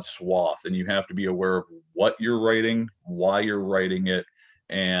broad swath, and you have to be aware of what you're writing, why you're writing it,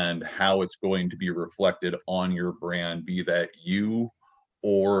 and how it's going to be reflected on your brand, be that you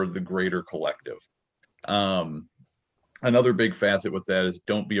or the greater collective. Another big facet with that is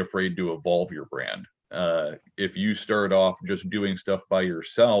don't be afraid to evolve your brand. If you start off just doing stuff by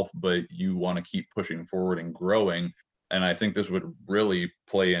yourself, but you want to keep pushing forward and growing, and I think this would really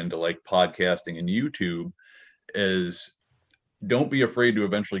play into like podcasting and YouTube, is don't be afraid to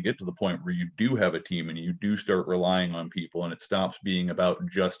eventually get to the point where you do have a team and you do start relying on people, and it stops being about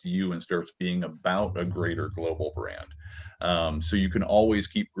just you and starts being about a greater global brand. So you can always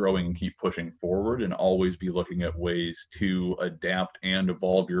keep growing and keep pushing forward, and always be looking at ways to adapt and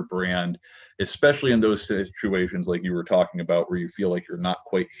evolve your brand, especially in those situations like you were talking about, where you feel like you're not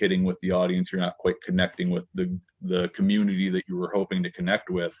quite hitting with the audience, you're not quite connecting with the community that you were hoping to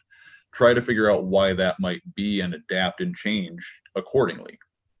connect with. Try to figure out why that might be and adapt and change accordingly.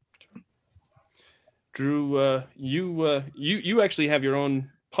 Drew, you actually have your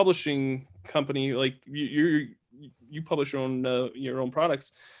own publishing company. Like you publish your own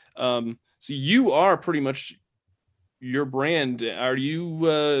products. So you are pretty much your brand. Are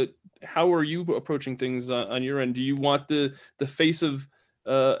you? How are you approaching things on your end? Do you want the face of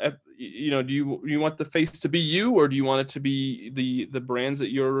do you want the face to be you, or do you want it to be the brands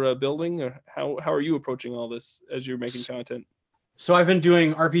that you're building, or how are you approaching all this as you're making content? So I've been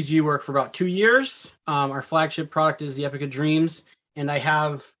doing RPG work for about 2 years. Our flagship product is the Epic of Dreams, and I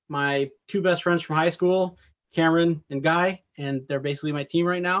have my two best friends from high school, Cameron and Guy, and they're basically my team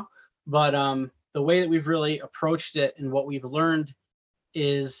right now. But the way that we've really approached it and what we've learned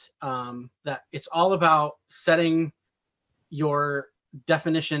is that it's all about setting your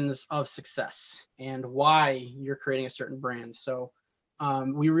definitions of success and why you're creating a certain brand. So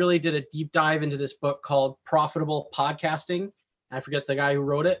we really did a deep dive into this book called Profitable Podcasting. I forget the guy who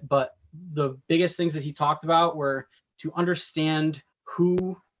wrote it, but the biggest things that he talked about were to understand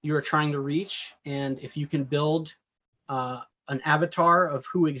who you're trying to reach, and if you can build an avatar of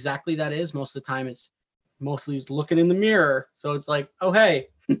who exactly that is. Most of the time it's mostly looking in the mirror, so it's like, oh hey,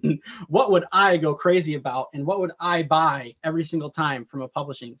 what would I go crazy about, and what would I buy every single time from a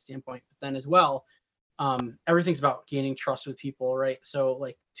publishing standpoint? But then as well, everything's about gaining trust with people, right? So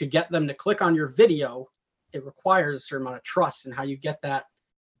like to get them to click on your video, it requires a certain amount of trust, and how you get that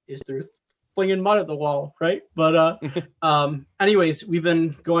is through flinging mud at the wall, right? But anyways, we've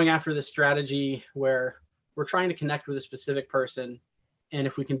been going after this strategy where we're trying to connect with a specific person, and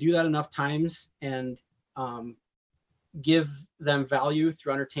if we can do that enough times and give them value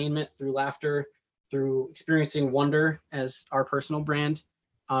through entertainment, through laughter, through experiencing wonder, as our personal brand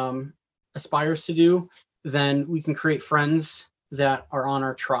aspires to do, then we can create friends that are on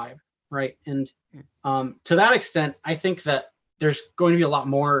our tribe, right? And to that extent, I think that there's going to be a lot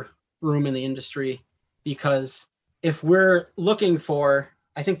more room in the industry, because if we're looking for,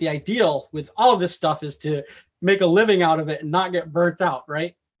 I think the ideal with all of this stuff is to make a living out of it and not get burnt out,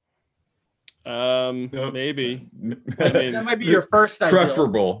 right? Maybe. I mean, that might be your first ideal.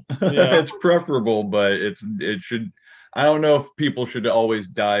 Preferable. Yeah. It's preferable, but it should. I don't know if people should always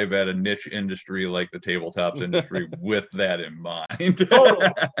dive at a niche industry like the tabletops industry with that in mind. Totally.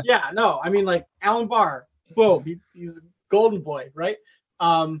 Yeah, no, I mean, like Alan Barr, boom, he's a golden boy, right?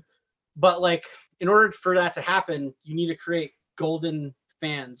 But like, in order for that to happen, you need to create golden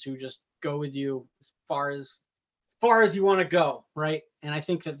fans who just go with you as far as you want to go, right? And I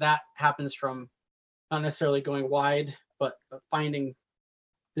think that happens from not necessarily going wide, but finding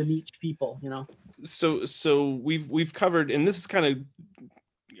the niche people, you know. So we've covered, and this is kind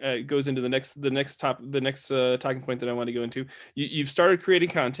of goes into the next talking point that I want to go into. You've started creating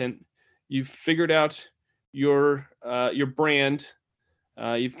content. You've figured out your brand.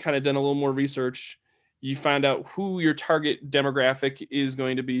 You've kind of done a little more research. You found out who your target demographic is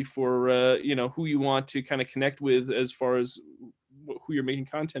going to be for who you want to kind of connect with as far as who you're making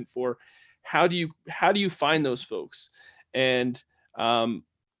content for. How do you find those folks? And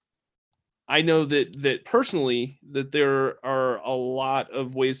I know that personally that there are a lot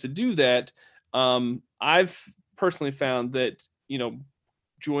of ways to do that. I've personally found that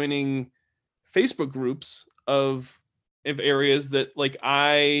joining Facebook groups of areas that like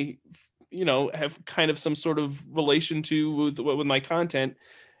I have kind of some sort of relation to with my content,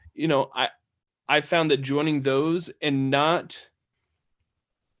 I found that joining those and not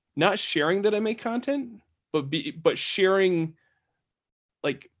sharing that I make content, but sharing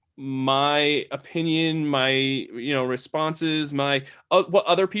like my opinion, my responses, my what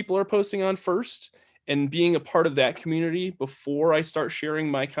other people are posting on first, and being a part of that community before I start sharing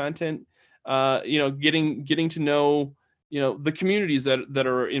my content. Getting to know the communities that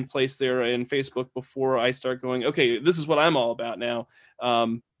are in place there in Facebook before I start going, okay, this is what I'm all about now.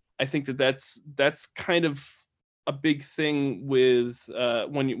 I think that's kind of a big thing with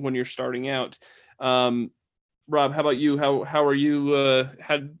when you're starting out. Rob, how about you? How are you?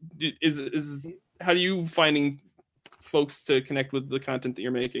 How are you finding folks to connect with the content that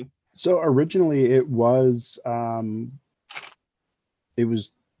you're making? So originally it was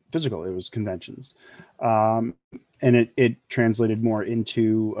physical. It was conventions, and it translated more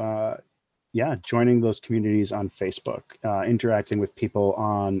into joining those communities on Facebook, interacting with people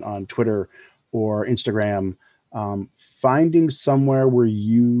on Twitter or Instagram, finding somewhere where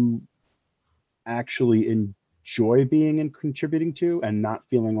you actually enjoy being and contributing to, and not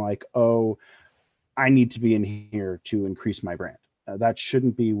feeling like, oh, I need to be in here to increase my brand. That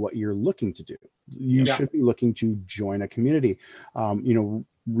shouldn't be what you're looking to do. You should be looking to join a community.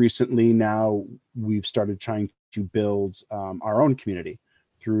 Recently now we've started trying to build our own community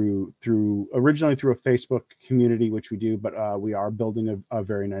originally through a Facebook community, which we do, but we are building a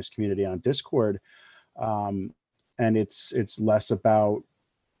very nice community on Discord. And it's less about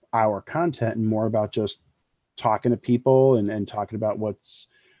our content and more about just talking to people and talking about what's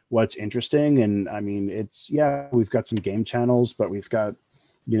interesting. And I mean, we've got some game channels, but we've got,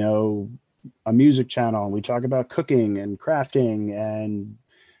 a music channel, and we talk about cooking and crafting, and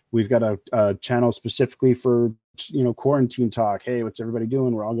we've got a channel specifically for, quarantine talk. Hey, what's everybody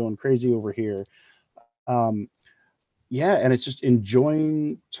doing? We're all going crazy over here. And it's just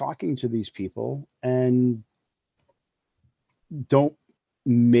enjoying talking to these people, and don't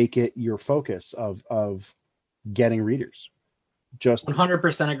make it your focus of getting readers. Just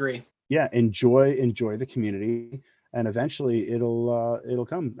 100% agree. Yeah, enjoy the community, and eventually it'll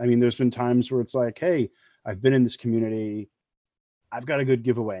come. I mean, there's been times where it's like, hey, I've been in this community, I've got a good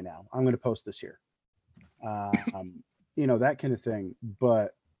giveaway now, I'm going to post this here. That kind of thing.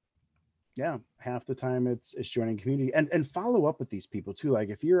 But yeah, half the time it's joining community, and follow up with these people too. Like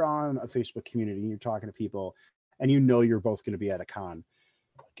if you're on a Facebook community and you're talking to people and you're both going to be at a con,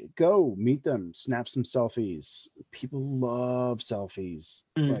 go meet them, snap some selfies. People love selfies,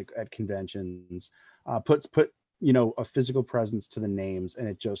 like at conventions. Put a physical presence to the names, and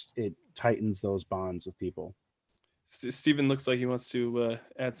it tightens those bonds with people. Steven looks like he wants to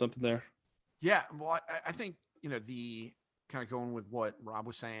add something there. Yeah, well, I think the kind of going with what Rob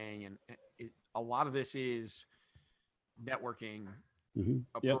was saying, and a lot of this is networking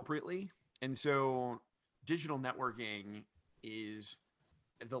appropriately. Yep. And so digital networking is,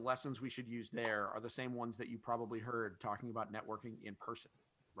 the lessons we should use there are the same ones that you probably heard talking about networking in person,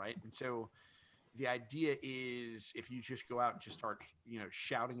 right? And so the idea is, if you just go out and just start,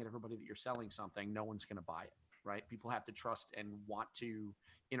 shouting at everybody that you're selling something, no one's going to buy it, right? People have to trust and want to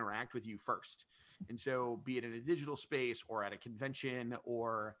interact with you first. And so be it in a digital space or at a convention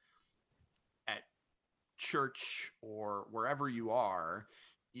or at church or wherever you are,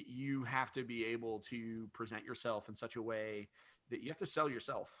 you have to be able to present yourself in such a way that you have to sell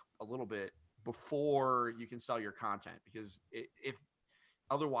yourself a little bit before you can sell your content, because if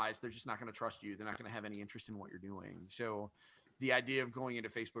otherwise they're just not going to trust you. They're not going to have any interest in what you're doing. So the idea of going into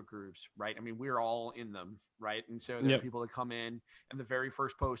Facebook groups, right? I mean, we're all in them, right? And so there are people that come in, and the very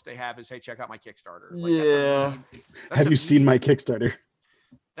first post they have is, hey, check out my Kickstarter. Like, have you seen my Kickstarter?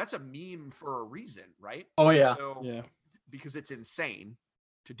 That's a meme for a reason, right? Oh, yeah. So, because it's insane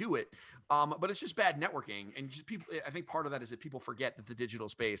to do it. But it's just bad networking. And just people, I think part of that is that people forget that the digital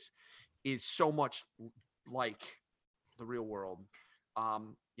space is so much like the real world.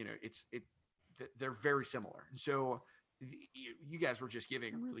 They're very similar. So you guys were just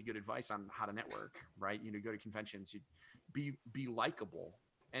giving really good advice on how to network, right? Go to conventions, be likable.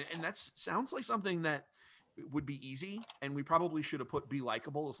 And that sounds like something that would be easy. And we probably should have put be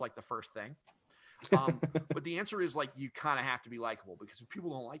likable as like the first thing. But the answer is, like, you kind of have to be likable, because if people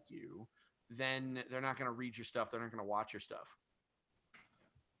don't like you, then they're not going to read your stuff. They're not going to watch your stuff.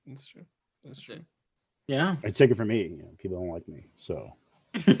 That's true. That's true. It. Yeah. I take it from me. People don't like me. So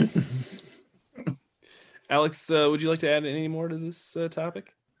Alex, would you like to add any more to this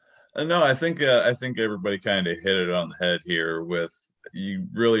topic? No, I think everybody kind of hit it on the head here. With, you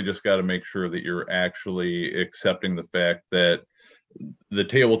really just got to make sure that you're actually accepting the fact that the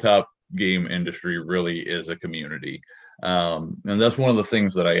tabletop game industry really is a community. And that's one of the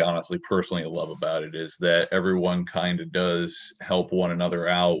things that I honestly personally love about it, is that everyone kind of does help one another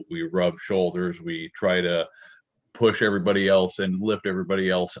out. We rub shoulders. We try to push everybody else and lift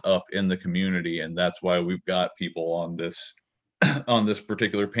everybody else up in the community. And that's why we've got people on this on this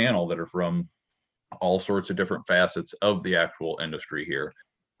particular panel that are from all sorts of different facets of the actual industry here.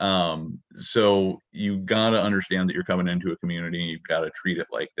 So you got to understand that you're coming into a community. You've got to treat it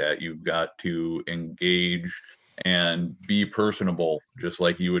like that. You've got to engage and be personable, just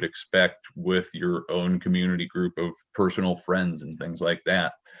like you would expect with your own community group of personal friends and things like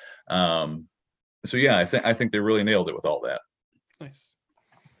that. So yeah, I think they really nailed it with all that. Nice.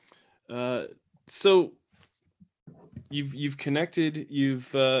 So you've connected. You've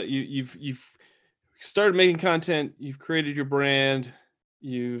started making content. You've created your brand.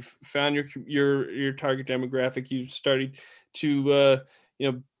 You've found your target demographic. You've started to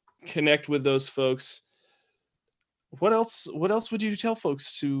connect with those folks. What else would you tell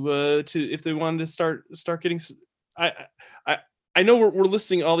folks to if they wanted to start getting? I know we're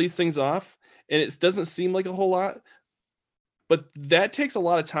listing all these things off, and it doesn't seem like a whole lot, but that takes a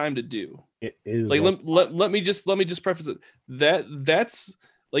lot of time to do. It is like let me just preface it. That's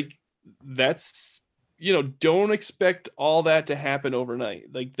don't expect all that to happen overnight.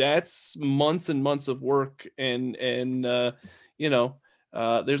 Like that's months and months of work, and there's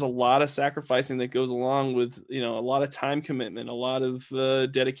a lot of sacrificing that goes along with a lot of time commitment, a lot of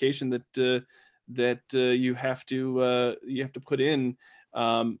dedication that you have to put in.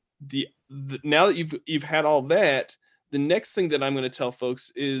 Now that you've had all that, the next thing that I'm going to tell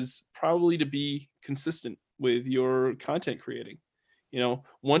folks is probably to be consistent with your content creating.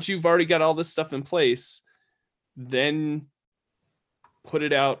 Once you've already got all this stuff in place, then put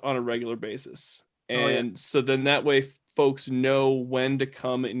it out on a regular basis. And so then that way folks know when to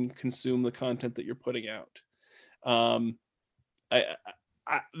come and consume the content that you're putting out.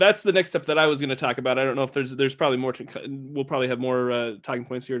 That's the next step that I was going to talk about. I don't know if there's probably more we'll probably have more talking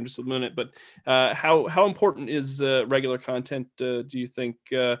points here in just a minute, but how important is regular content? Do you think?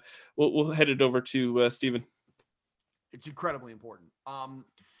 We'll head it over to Stephen. It's incredibly important.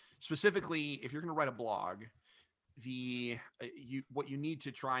 Specifically, if you're going to write a blog, what you need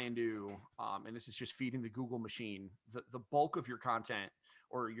to try and do, and this is just feeding the Google machine, the bulk of your content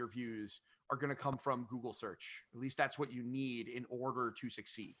or your views are going to come from Google search. At least that's what you need in order to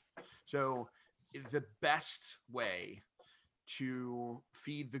succeed. So the best way to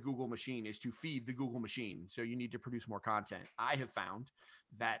feed the Google machine is to feed the Google machine. So you need to produce more content. I have found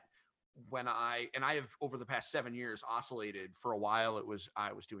that when I have over the past 7 years oscillated. For a while,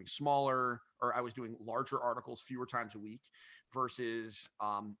 I was doing larger articles fewer times a week versus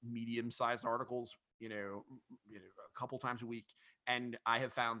medium-sized articles, a couple times a week. And I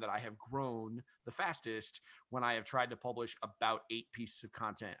have found that I have grown the fastest when I have tried to publish about 8 pieces of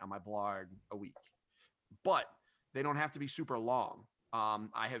content on my blog a week. But they don't have to be super long.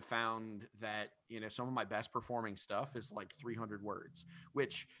 I have found that, some of my best performing stuff is like 300 words,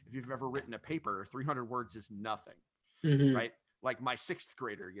 which if you've ever written a paper, 300 words is nothing, right? Like my 6th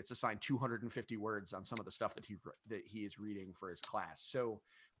grader gets assigned 250 words on some of the stuff that he is reading for his class. So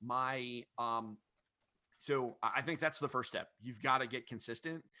so I think that's the first step. You've got to get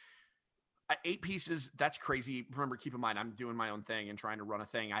consistent. 8 pieces, that's crazy. Remember, keep in mind, I'm doing my own thing and trying to run a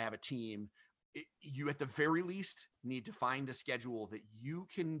thing. I have a team. You at the very least need to find a schedule that you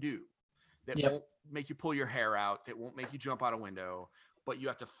can do that won't make you pull your hair out, that won't make you jump out a window, but you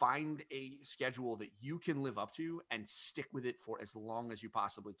have to find a schedule that you can live up to and stick with it for as long as you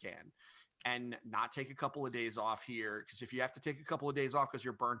possibly can, and not take a couple of days off here. Because if you have to take a couple of days off because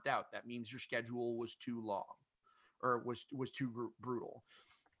you're burnt out, that means your schedule was too long or was too brutal.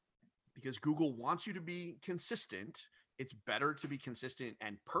 Because Google wants you to be consistent. It's better to be consistent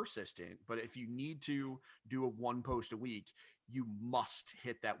and persistent. But if you need to do a 1 post a week, you must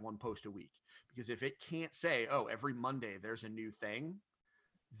hit that 1 post a week. Because if it can't say, oh, every Monday there's a new thing,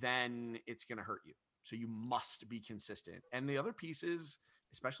 then it's going to hurt you. So you must be consistent. And the other piece is,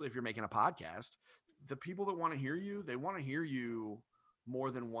 especially if you're making a podcast, the people that want to hear you, they want to hear you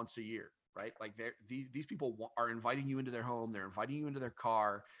more than once a year. Right? Like these people are inviting you into their home. They're inviting you into their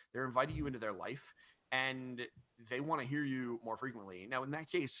car. They're inviting you into their life, and they want to hear you more frequently. Now, in that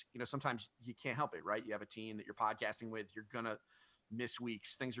case, sometimes you can't help it, right? You have a team that you're podcasting with. You're going to miss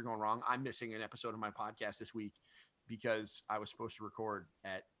weeks. Things are going wrong. I'm missing an episode of my podcast this week because I was supposed to record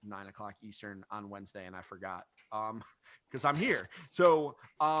at 9:00 Eastern on Wednesday, and I forgot because I'm here. So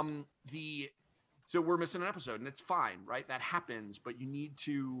so we're missing an episode, and it's fine, right? That happens, but you need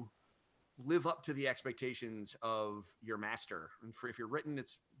to live up to the expectations of your master. And if you're written,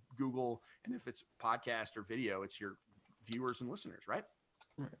 it's Google, and if it's podcast or video, it's your viewers and listeners, right?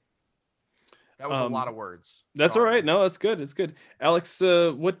 That was a lot of words. That's Sorry. all right. No, that's good. It's good. Alex,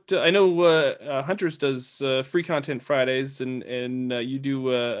 what I know, Hunters does free content Fridays, and you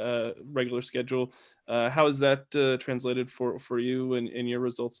do a regular schedule. How is that translated for you and your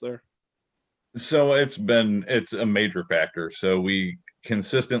results there? So it's a major factor. So we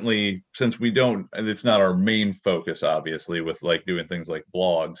consistently, since it's not our main focus, obviously, with like doing things like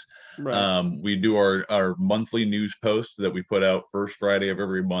blogs. Right. We do our monthly news post that we put out first Friday of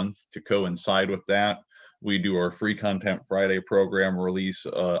every month to coincide with that. We do our free content Friday program release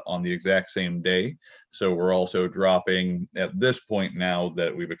on the exact same day. So we're also dropping, at this point now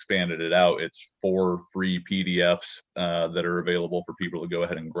that we've expanded it out, it's 4 free PDFs that are available for people to go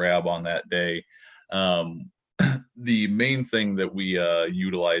ahead and grab on that day. The main thing that we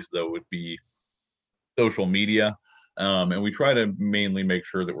utilize, though, would be social media. And we try to mainly make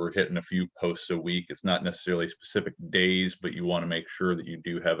sure that we're hitting a few posts a week. It's not necessarily specific days, but you want to make sure that you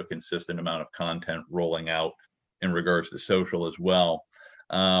do have a consistent amount of content rolling out in regards to social as well.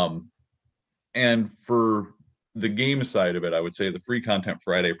 And for the game side of it, I would say the Free Content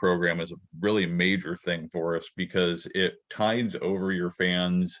Friday program is a really major thing for us because it tides over your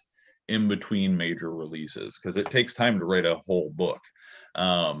fans in between major releases, because it takes time to write a whole book.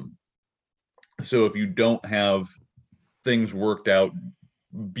 So if you don't have things worked out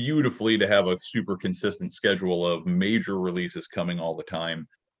beautifully to have a super consistent schedule of major releases coming all the time,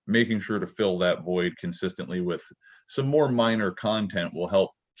 making sure to fill that void consistently with some more minor content will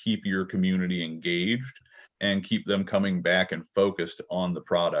help keep your community engaged and keep them coming back and focused on the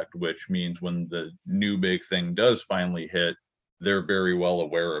product, which means when the new big thing does finally hit, they're very well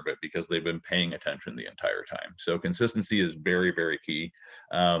aware of it because they've been paying attention the entire time. So consistency is very, very key.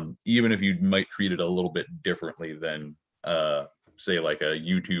 Even if you might treat it a little bit differently than say like a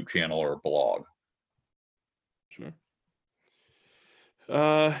YouTube channel or a blog. Sure.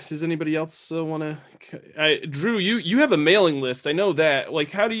 Does anybody else want to? Drew, you have a mailing list. I know that. Like,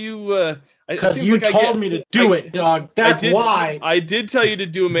 how do you? Because you told me to do it, dog. That's why. I did tell you to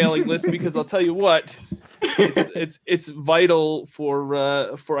do a mailing list because I'll tell you what, it's vital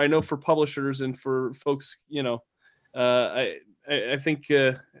for I know for publishers and for folks. You know, I think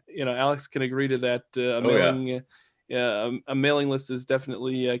Alex can agree to that. A mailing list is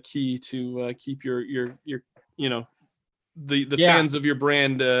definitely key to keep your the fans of your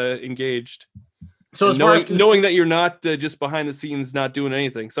brand engaged. So as knowing that you're not just behind the scenes not doing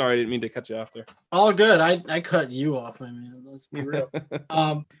anything. Sorry, I didn't mean to cut you off there. All good. I cut you off, my man. Let's be real.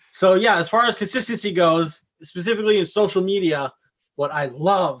 So yeah, as far as consistency goes, specifically in social media, what I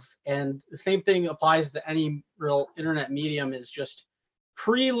love, and the same thing applies to any real internet medium, is just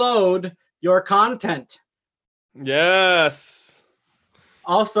preload your content. Yes.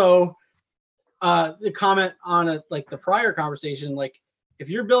 Also, the comment on like the prior conversation, like if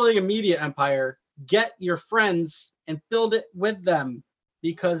you're building a media empire, get your friends and build it with them,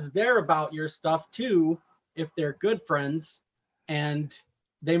 because they're about your stuff too if they're good friends, and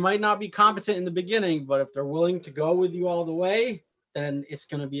they might not be competent in the beginning, but if they're willing to go with you all the way, then it's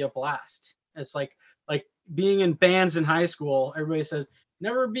going to be a blast. It's like being in bands in high school. Everybody says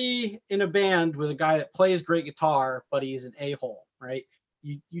never be in a band with a guy that plays great guitar but he's an a-hole, right?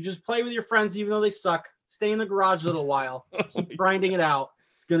 You just play with your friends even though they suck. Stay in the garage a little while. Keep grinding it out.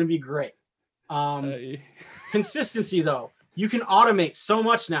 It's going to be great. Consistency, though. You can automate so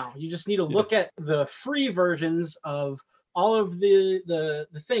much now. You just need to look at the free versions of all of the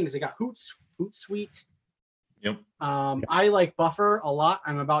things. They got Hootsuite. Yep. I like Buffer a lot.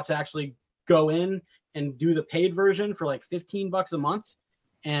 I'm about to actually go in and do the paid version for like $15 a month.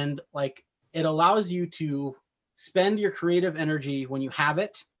 And like it allows you to spend your creative energy when you have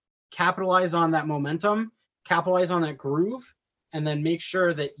it, capitalize on that momentum, capitalize on that groove, and then make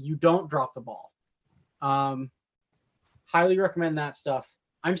sure that you don't drop the ball. Highly recommend that stuff.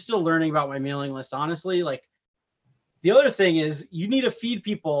 I'm still learning about my mailing list, honestly. Like the other thing is you need to feed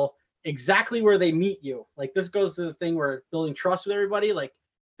people exactly where they meet you. Like this goes to the thing where building trust with everybody. Like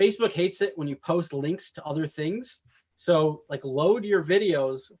Facebook hates it when you post links to other things. So like load your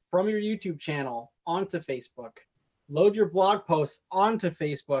videos from your YouTube channel onto Facebook, load your blog posts onto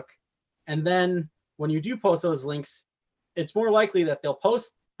Facebook. And then when you do post those links, it's more likely that they'll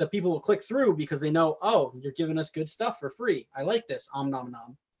post that people will click through because they know, oh, you're giving us good stuff for free. I like this. Nom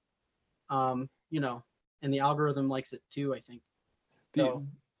nom. And the algorithm likes it too, I think.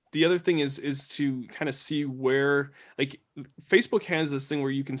 The other thing is to kind of see where, like, Facebook has this thing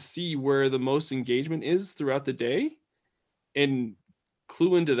where you can see where the most engagement is throughout the day and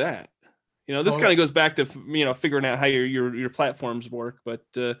clue into that. This kind of goes back to figuring out how your platforms work, but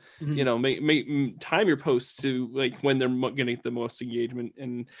make time your posts to like when they're getting the most engagement.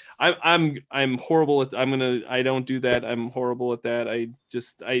 And I'm horrible at I don't do that. I'm horrible at that.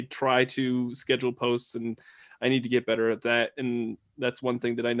 I try to schedule posts, and I need to get better at that. And that's one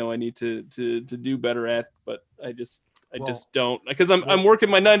thing that I know I need to do better at, but I just don't, because I'm working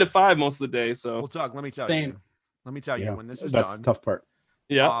my 9 to 5 most of the day. So well, Doug, let me tell Same. you when this is that's done. the tough part.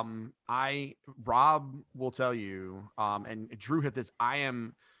 yeah. Rob will tell you, and Drew hit this. I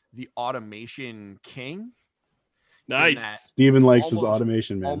am the automation king. Nice. Steven likes his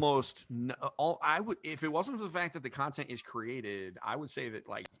automation, man. I would, if it wasn't for the fact that the content is created, I would say that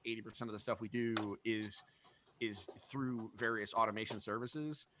like 80% of the stuff we do is through various automation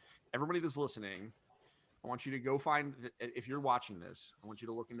services. Everybody that's listening, I want you to go find. If you're watching this, I want you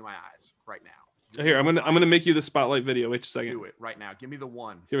to look into my eyes right now. Here, I'm gonna make you the spotlight video. Wait a second. Do it right now. Give me the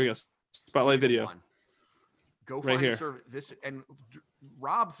one. Here we go. Spotlight video. Go right find here. the service. This, and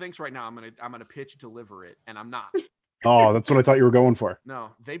Rob thinks right now I'm gonna pitch deliver it, and I'm not. Oh, that's what I thought you were going for.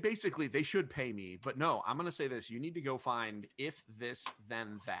 No, they should pay me, but no, I'm gonna say this. You need to go find if this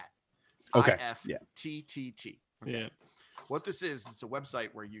then that. Okay. IFTTT. Okay. Yeah. What this is, it's a website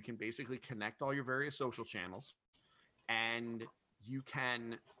where you can basically connect all your various social channels, and you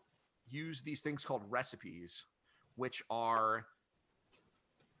can use these things called recipes, which are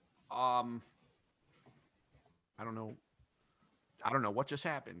I don't know what just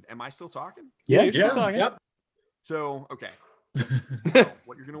happened. Am I still talking? Yeah, you're still talking. Yep. So okay. So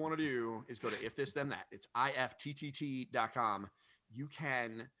what you're going to want to do is go to if this then that. It's ifttt.com. You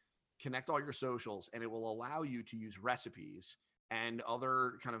can connect all your socials, and it will allow you to use recipes and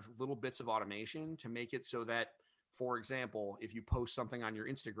other kind of little bits of automation to make it so that, for example, if you post something on your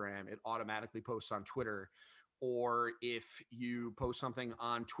Instagram, it automatically posts on Twitter. Or if you post something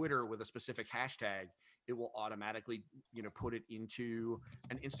on Twitter with a specific hashtag, it will automatically, put it into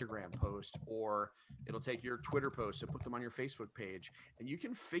an Instagram post, or it'll take your Twitter posts and put them on your Facebook page. And you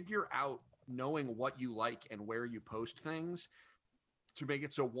can figure out, knowing what you like and where you post things, to make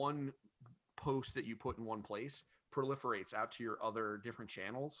it so one post that you put in one place proliferates out to your other different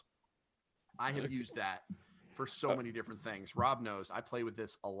channels. I have used that for so many different things. Rob knows I play with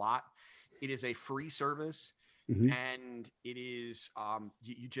this a lot. It is a free service, and it is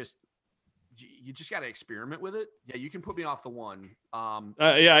you just got to experiment with it. Yeah, you can put me off the one.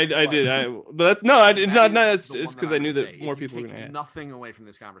 Yeah, I did. But that's no, I did not. No, it's because I knew that more people were going to ask. Nothing away from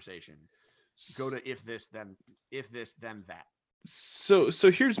this conversation. Go to if this then that. So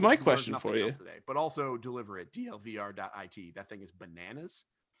here's my question for you. Today, but also deliver it. DLVR.it. That thing is bananas.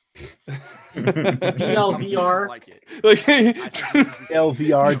 DLVR. Like it.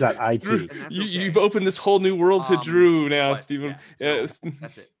 LVR.it. You've opened this whole new world to Drew now, Steven. Yeah, so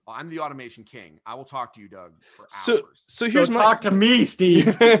that's it. I'm the automation king. I will talk to you, Doug, for hours. So here's talk to me,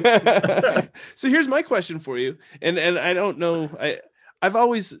 Steve. So here's my question for you, and I don't know. I've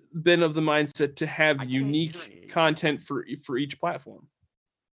always been of the mindset to have unique content for each platform,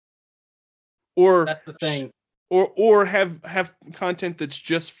 or that's the thing, or have content that's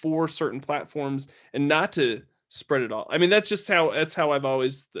just for certain platforms and not to spread it all. I mean, that's how I've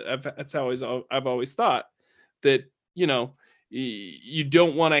always thought that, you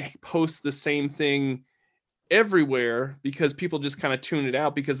don't want to post the same thing everywhere, because people just kind of tune it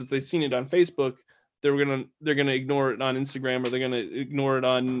out, because if they've seen it on Facebook, they're gonna ignore it on Instagram, or they're gonna ignore it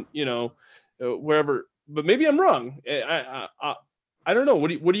on wherever. But maybe I'm wrong. I don't know. What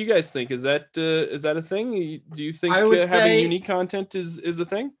do you guys think? Is that a thing? Do you think having unique content is a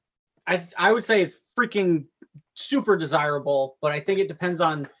thing? I would say it's freaking super desirable, but I think it depends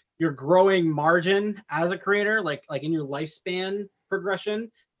on your growing margin as a creator, like in your lifespan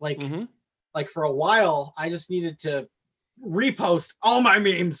progression. Like for a while, I just needed to repost all my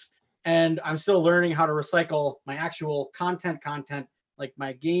memes. And I'm still learning how to recycle my actual content, like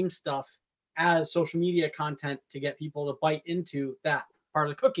my game stuff, as social media content to get people to bite into that part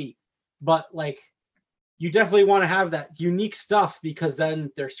of the cookie. But like, you definitely want to have that unique stuff, because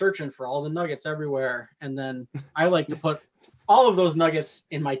then they're searching for all the nuggets everywhere. And then I like to put all of those nuggets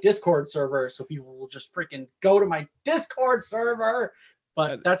in my Discord server, so people will just freaking go to my Discord server.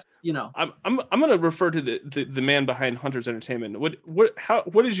 But that's, I'm going to refer to the man behind Hunter's Entertainment.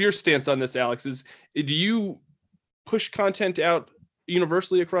 What is your stance on this, Alex? Do you push content out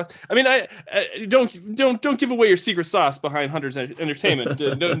universally across? I mean, I don't give away your secret sauce behind Hunter's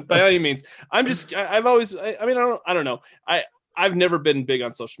Entertainment by any means. I've always, I don't know. I've never been big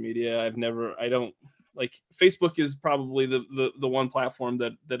on social media. I don't like, Facebook is probably the one platform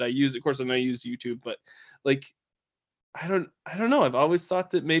that I use. Of course, I use YouTube, but like, I don't know. I've always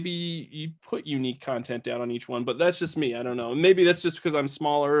thought that maybe you put unique content out on each one, but that's just me. I don't know. Maybe that's just because I'm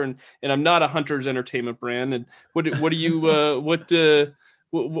smaller and I'm not a Hunter's Entertainment brand. And what do you what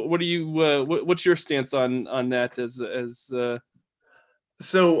do you what's your stance on that as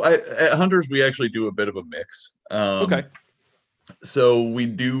So at Hunters, we actually do a bit of a mix. okay. So we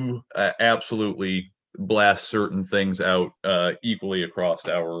do absolutely blast certain things out equally across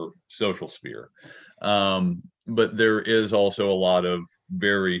our social sphere. But there is also a lot of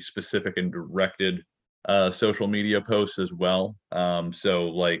very specific and directed social media posts as well. So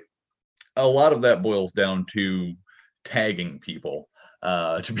like a lot of that boils down to tagging people,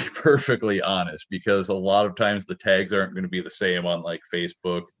 to be perfectly honest, because a lot of times the tags aren't going to be the same on like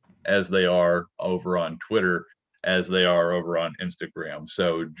Facebook as they are over on Twitter, as they are over on Instagram.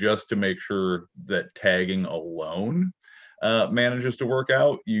 So just to make sure that tagging alone manages to work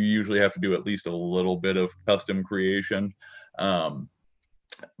out, you usually have to do at least a little bit of custom creation. Um,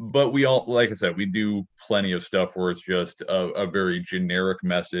 but we all, like I said, we do plenty of stuff where it's just a very generic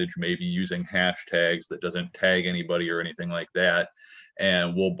message, maybe using hashtags that doesn't tag anybody or anything like that.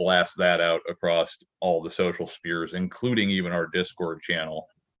 And we'll blast that out across all the social spheres, including even our Discord channel.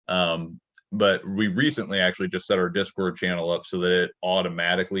 But we recently actually just set our Discord channel up so that it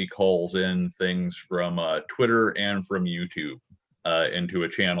automatically calls in things from Twitter and from YouTube into a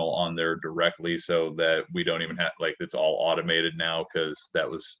channel on there directly, so that we don't even have, like, it's all automated now, because that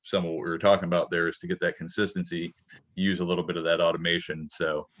was some of what we were talking about there, is to get that consistency, use a little bit of that automation.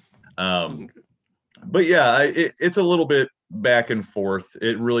 So but yeah, it's a little bit back and forth.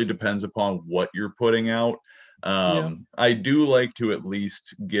 It really depends upon what you're putting out. I do like to at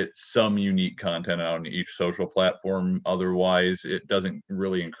least get some unique content out on each social platform. Otherwise, it doesn't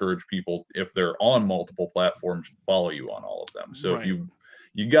really encourage people, if they're on multiple platforms, to follow you on all of them. So Right. if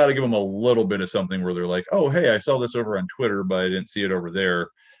you got to give them a little bit of something where they're like, oh, hey, I saw this over on Twitter, but I didn't see it over there.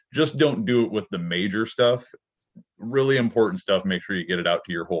 Just don't do it with the major stuff. Really important stuff, make sure you get it out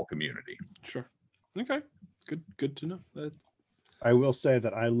to your whole community. Sure. Okay. Good to know. I will say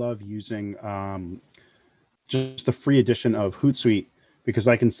that I love using just the free edition of Hootsuite, because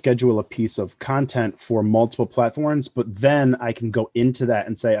I can schedule a piece of content for multiple platforms, but then I can go into that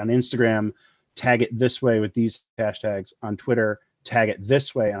and say on Instagram, tag it this way with these hashtags, on Twitter, tag it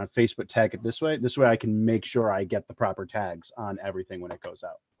this way, and on Facebook, tag it this way. This way I can make sure I get the proper tags on everything when it goes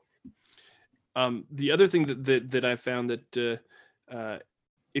out. The other thing that I found that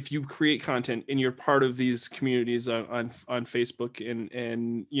if you create content and you're part of these communities on Facebook,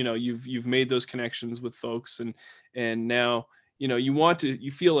 and you've made those connections with folks, and now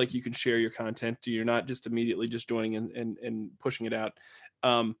you feel like you can share your content. You're not just immediately just joining and pushing it out.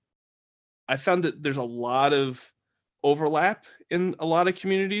 I found that there's a lot of overlap in a lot of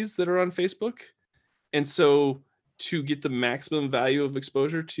communities that are on Facebook, and so to get the maximum value of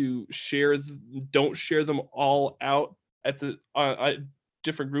exposure, to don't share them all out at the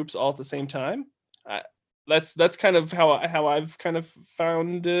different groups all at the same time. That's kind of how I've kind of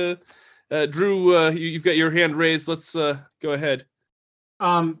found. Drew, you've got your hand raised. Let's go ahead.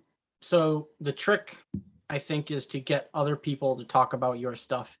 So the trick, I think, is to get other people to talk about your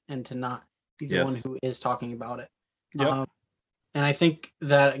stuff and to not be the one who is talking about it. Yeah. And I think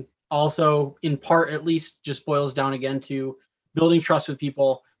that also, in part at least, just boils down again to building trust with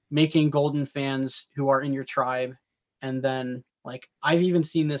people, making golden fans who are in your tribe. And then, like, I've even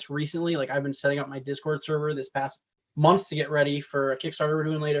seen this recently. Like, I've been setting up my Discord server this past month to get ready for a Kickstarter we're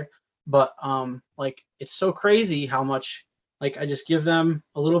doing later. But like, it's so crazy how much, like, I just give them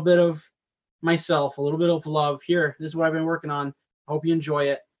a little bit of myself, a little bit of love. Here, this is what I've been working on. I hope you enjoy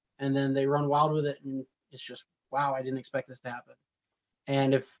it. And then they run wild with it, and it's just, wow, I didn't expect this to happen.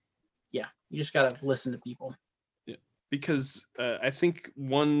 And you just got to listen to people. Yeah, because I think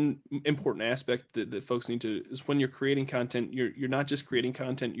one important aspect that folks need to is, when you're creating content, you're not just creating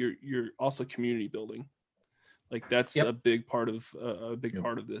content, you're also community building. Like, that's a big part of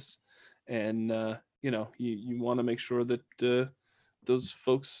part of this. And you want to make sure that those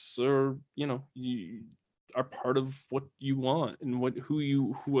folks are, you are part of what you want and what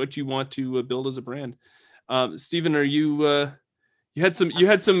you want to build as a brand. Stephen, are you you had some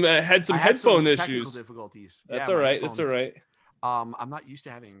headphone issues. Difficulties. That's Yeah, all my right. That's all headphones. right. I'm not used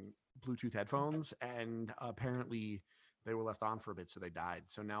to having Bluetooth headphones, and apparently they were left on for a bit, so they died.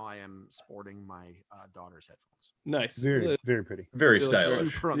 So now I am sporting my daughter's headphones. Nice. Very, very pretty. Very They look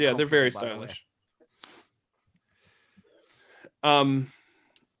stylish. Super Yeah, they're very uncomfortable, by the way. stylish.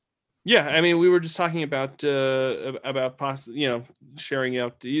 Yeah, I mean, we were just talking about sharing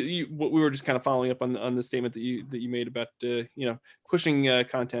out. What we were just kind of following up on the statement that you made about pushing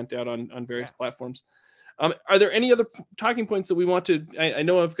content out on various platforms. Are there any other talking points that we want to? I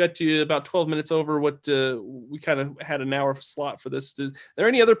know I've got you about 12 minutes over what we kind of had an hour slot for this. Are there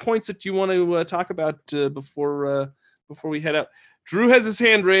any other points that you want to talk about before we head out? Drew has his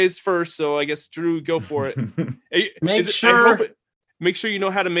hand raised first, so I guess Drew, go for it. Make sure you know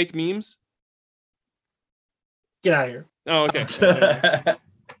how to make memes. Get out of here. Oh, okay.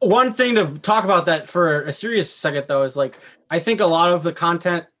 One thing to talk about that for a serious second, though, is like I think a lot of the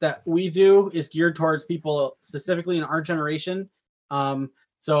content that we do is geared towards people specifically in our generation.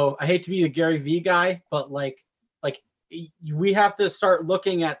 So I hate to be the Gary V guy, but like we have to start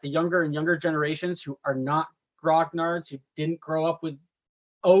looking at the younger and younger generations who are not grognards, who didn't grow up with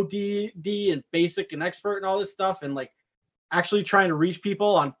ODD and basic and expert and all this stuff, and like actually trying to reach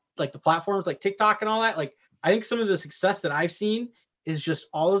people on like the platforms like TikTok and all that. Like I think some of the success that I've seen is just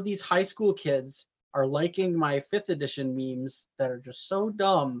all of these high school kids are liking my 5th edition memes that are just so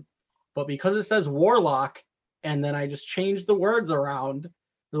dumb, but because it says Warlock and then I just change the words around,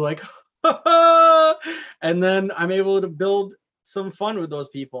 they're like, and then I'm able to build some fun with those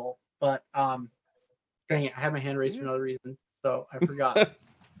people. But dang it, I had my hand raised for another reason, so I forgot.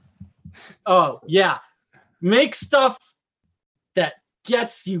 Oh yeah, make stuff that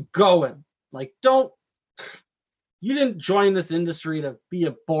gets you going. Like you didn't join this industry to be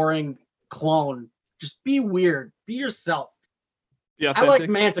a boring clone. Just be weird. Be yourself. Yeah, I like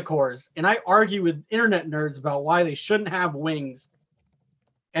manticores, and I argue with internet nerds about why they shouldn't have wings.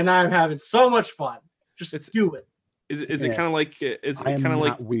 And I'm having so much fun. Just do it. Is it kind of like? Is it kind of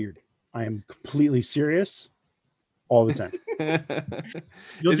like weird? I am completely serious all the time.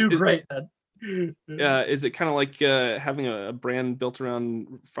 You'll do great then. Is it kind of like having a brand built around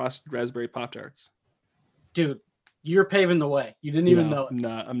frosted raspberry Pop-Tarts? Dude, you're paving the way. You didn't even know it. No,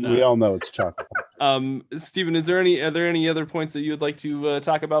 I'm not. We all know it's chocolate. Steven, are there any other points that you would like to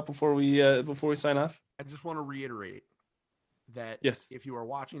talk about before we sign off? I just want to reiterate that if you are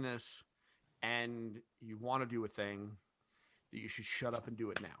watching this and you want to do a thing, that you should shut up and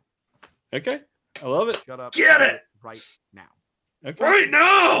do it now. Okay. I love it. Shut up. Get it right now. Okay. Right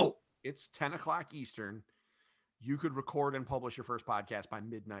now. It's 10 o'clock Eastern. You could record and publish your first podcast by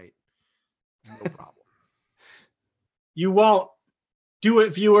midnight. No problem. You won't. Do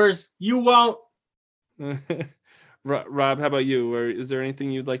it, viewers. You won't. Rob, how about you? Or is there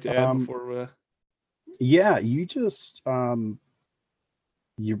anything you'd like to add before? Yeah, you just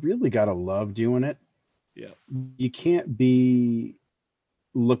you really gotta love doing it. Yeah, you can't be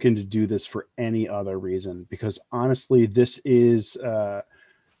looking to do this for any other reason, because honestly, this is a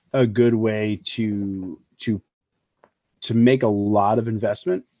good way to make a lot of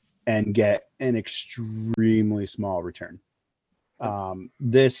investment and get an extremely small return.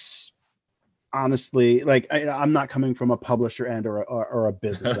 This honestly, like I'm not coming from a publisher end or a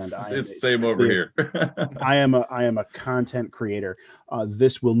business end. It's same over here. I am a content creator.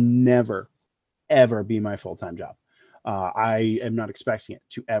 This will never, ever be my full-time job. I am not expecting it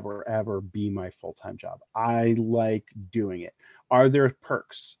to ever be my full-time job. I like doing it. Are there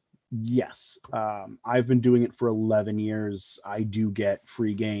perks? Yes. I've been doing it for 11 years. I do get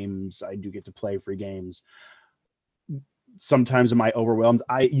free games. I do get to play free games. Sometimes am I overwhelmed?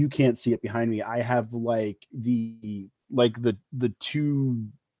 You can't see it behind me. I have like the two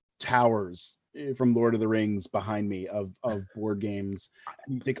towers from Lord of the Rings behind me of board games.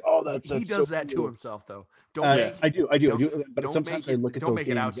 And you think, oh, that's he does so that cool to himself though. I do. But sometimes I look at those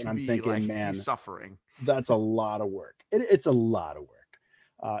games and I'm thinking, like man, he's suffering. That's a lot of work. It's a lot of work.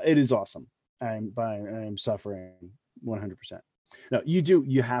 It is awesome. I'm suffering 100%. No,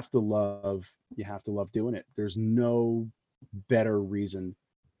 you have to love doing it. There's no better reason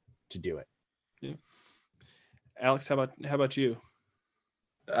to do it. Yeah. Alex, how about you?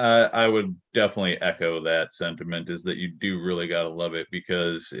 I would definitely echo that sentiment, is that you do really got to love it,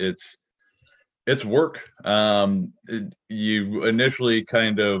 because it's work. You initially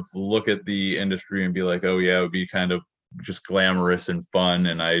kind of look at the industry and be like, oh yeah, it would be kind of just glamorous and fun,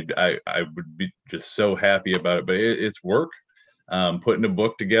 and I would be just so happy about it, but it's work. Putting a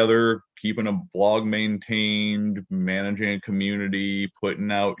book together, keeping a blog maintained, managing a community,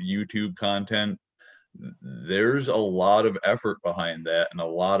 putting out YouTube content. There's a lot of effort behind that, and a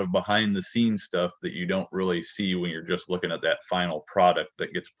lot of behind the scenes stuff that you don't really see when you're just looking at that final product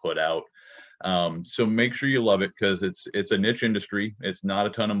that gets put out. So make sure you love it, because it's a niche industry. It's not a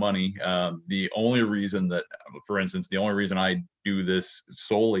ton of money. The only reason I do this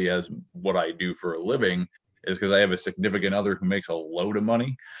solely as what I do for a living is because I have a significant other who makes a load of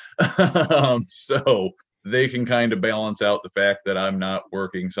money. So they can kind of balance out the fact that I'm not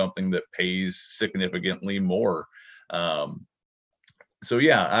working something that pays significantly more. So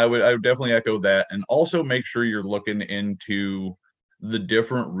yeah, I would definitely echo that, and also make sure you're looking into the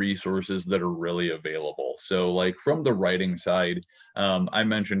different resources that are really available. So like from the writing side, I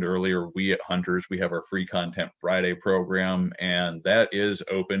mentioned earlier, we at Hunters, we have our free content Friday program, and that is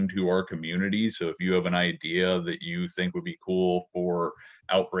open to our community. So if you have an idea that you think would be cool for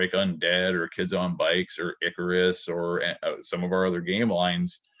Outbreak Undead or Kids on Bikes or Icarus or some of our other game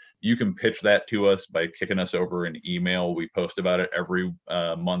lines, you can pitch that to us by kicking us over an email. We post about it every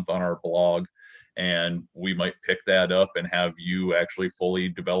month on our blog, and we might pick that up and have you actually fully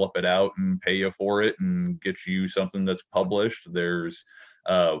develop it out and pay you for it and get you something that's published. There's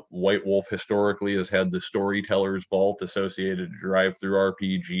White Wolf historically has had the Storyteller's Vault associated to Drive Through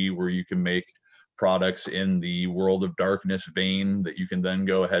RPG, where you can make products in the World of Darkness vein that you can then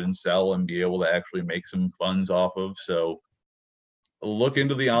go ahead and sell and be able to actually make some funds off of. So look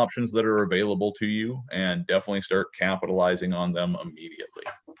into the options that are available to you and definitely start capitalizing on them immediately.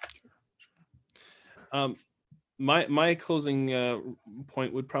 My closing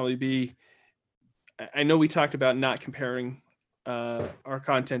point would probably be, I know we talked about not comparing our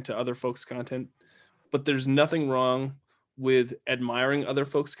content to other folks' content, but there's nothing wrong with admiring other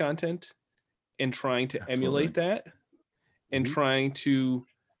folks' content and trying to emulate that, and trying to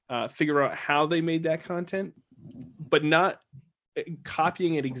figure out how they made that content, but not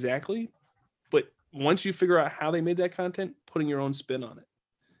copying it exactly. But once you figure out how they made that content, putting your own spin on it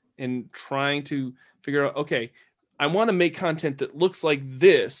and trying to figure out, okay, I want to make content that looks like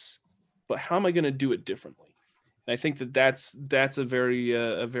this, but how am I going to do it differently? And I think that that's a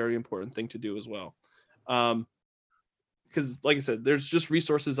very important thing to do as well. Because like I said, there's just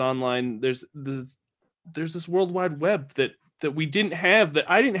resources online. There's this World Wide Web that we didn't have, that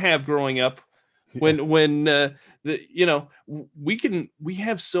I didn't have growing up. When we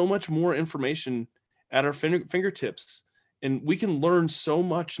have so much more information at our fingertips, and we can learn so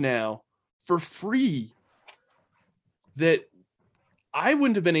much now for free that I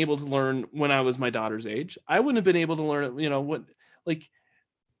wouldn't have been able to learn when I was my daughter's age. I wouldn't have been able to learn,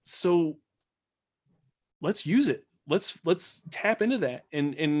 so let's use it. Let's tap into that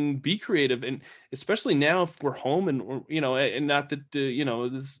and be creative. And especially now, if we're home and not that,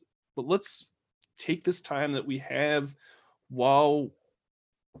 this, but let's take this time that we have while,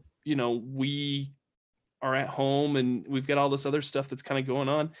 we are at home and we've got all this other stuff that's kind of going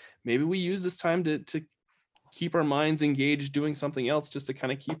on. Maybe we use this time to keep our minds engaged doing something else, just to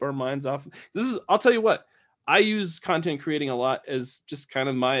kind of keep our minds off. I'll tell you what, I use content creating a lot as just kind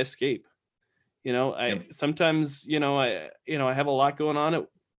of my escape. Sometimes, I have a lot going on at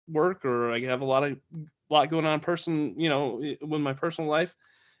work, or I have a lot going on with my personal life.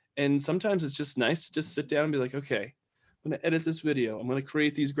 And sometimes it's just nice to just sit down and be like, okay, I'm going to edit this video. I'm going to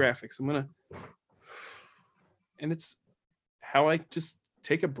create these graphics. And it's how I just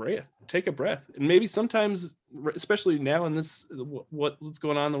take a breath. And maybe sometimes, especially now in this, what's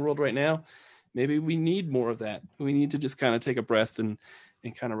going on in the world right now, maybe we need more of that. We need to just kind of take a breath and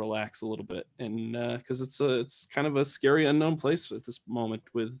kind of relax a little bit. And because it's kind of a scary unknown place at this moment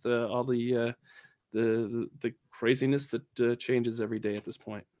with all the craziness that changes every day at this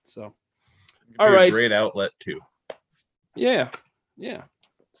point. So, all right, great outlet too. Yeah.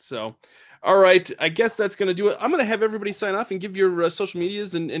 So, all right, I guess that's going to do it. I'm going to have everybody sign off and give your social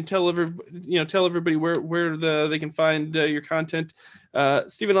medias and tell everybody where they can find your content.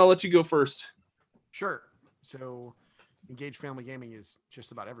 Steven, I'll let you go first. Sure. So Engaged Family Gaming is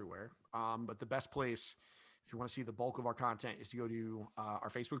just about everywhere. But the best place, if you want to see the bulk of our content, is to go to our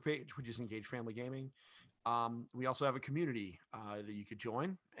Facebook page, which is Engaged Family Gaming. We also have a community that you could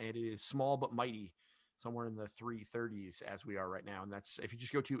join, and it is small but mighty, somewhere in the 330s as we are right now. And that's, if you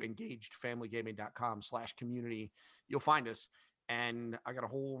just go to engagedfamilygaming.com/community, you'll find us. And I got a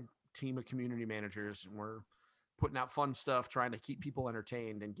whole team of community managers, and we're putting out fun stuff, trying to keep people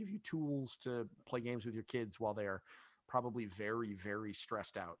entertained and give you tools to play games with your kids while they're probably very, very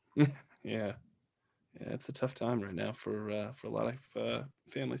stressed out. Yeah, it's a tough time right now for a lot of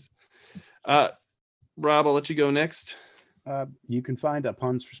families. Rob, I'll let you go next. You can find A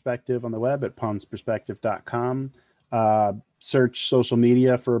Pawn's Perspective on the web at pawnsperspective.com. Search social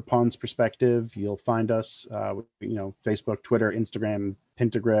media for Pawn's Perspective. You'll find us, Facebook, Twitter, Instagram,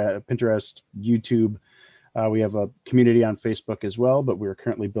 Pinterest, YouTube. We have a community on Facebook as well, but we're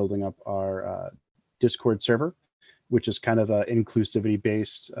currently building up our Discord server, which is kind of an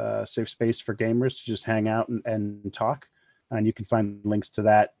inclusivity-based safe space for gamers to just hang out and talk. And you can find links to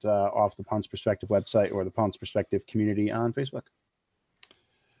that off the Pawn's Perspective website or the Pawn's Perspective community on Facebook.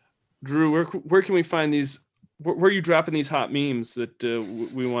 Drew, where can we find these where are you dropping these hot memes that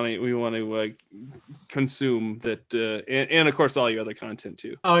we want to consume, that and of course all your other content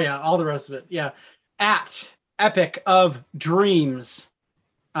too? Oh yeah, all the rest of it. Yeah, at Epic of Dreams,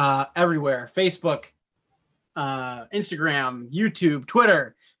 everywhere: Facebook, Instagram, YouTube,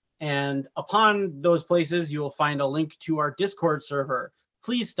 Twitter, and upon those places you will find a link to our Discord server.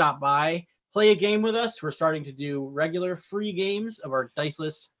 Please stop by, play a game with us. We're starting to do regular free games of our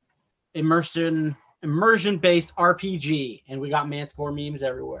diceless immersion-based RPG, and we got Manticore memes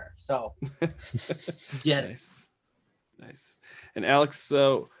everywhere. So get it. Nice. And Alex,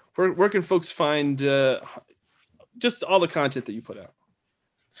 where can folks find just all the content that you put out?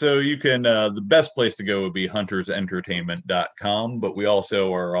 So you can, the best place to go would be huntersentertainment.com, but we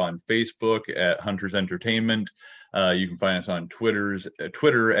also are on Facebook at Hunters Entertainment. You can find us on Twitter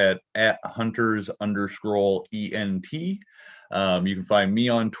at Hunters_ENT. You can find me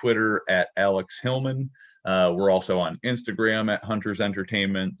on Twitter at Alex Hillman. We're also on Instagram at Hunters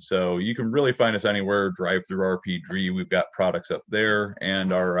Entertainment. So you can really find us anywhere. Drive Through RPG, we've got products up there,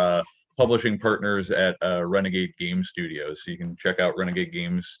 and our publishing partners at Renegade Game Studios. So you can check out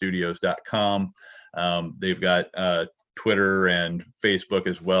renegadegamestudios.com. They've got Twitter and Facebook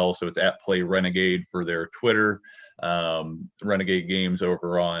as well. So it's at Play Renegade for their Twitter. Renegade Games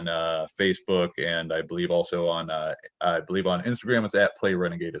over on Facebook, and I believe also on Instagram it's at Play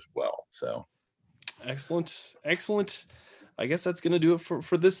Renegade as well. So excellent. I guess that's going to do it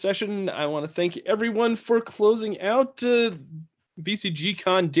for this session. I want to thank everyone for closing out VCG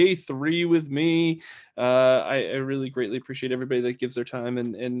Con Day 3 with me. I really greatly appreciate everybody that gives their time,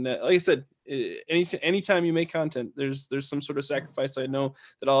 and like I said, anytime you make content, there's some sort of sacrifice. I know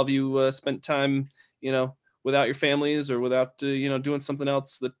that all of you spent time, without your families or without doing something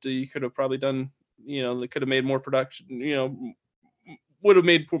else that you could have probably done, that could have made more production, would have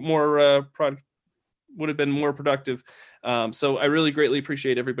made more product, would have been more productive. So I really greatly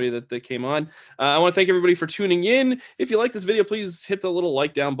appreciate everybody that came on. I want to thank everybody for tuning in. If you like this video, please hit the little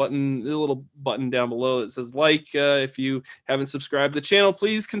like down button, the little button down below that says like. If you haven't subscribed to the channel,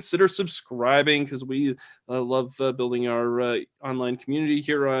 please consider subscribing, because we love building our online community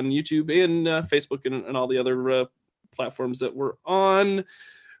here on YouTube and Facebook and all the other platforms that we're on.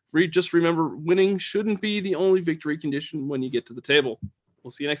 Just remember, winning shouldn't be the only victory condition when you get to the table.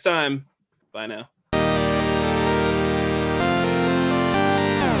 We'll see you next time. Bye now.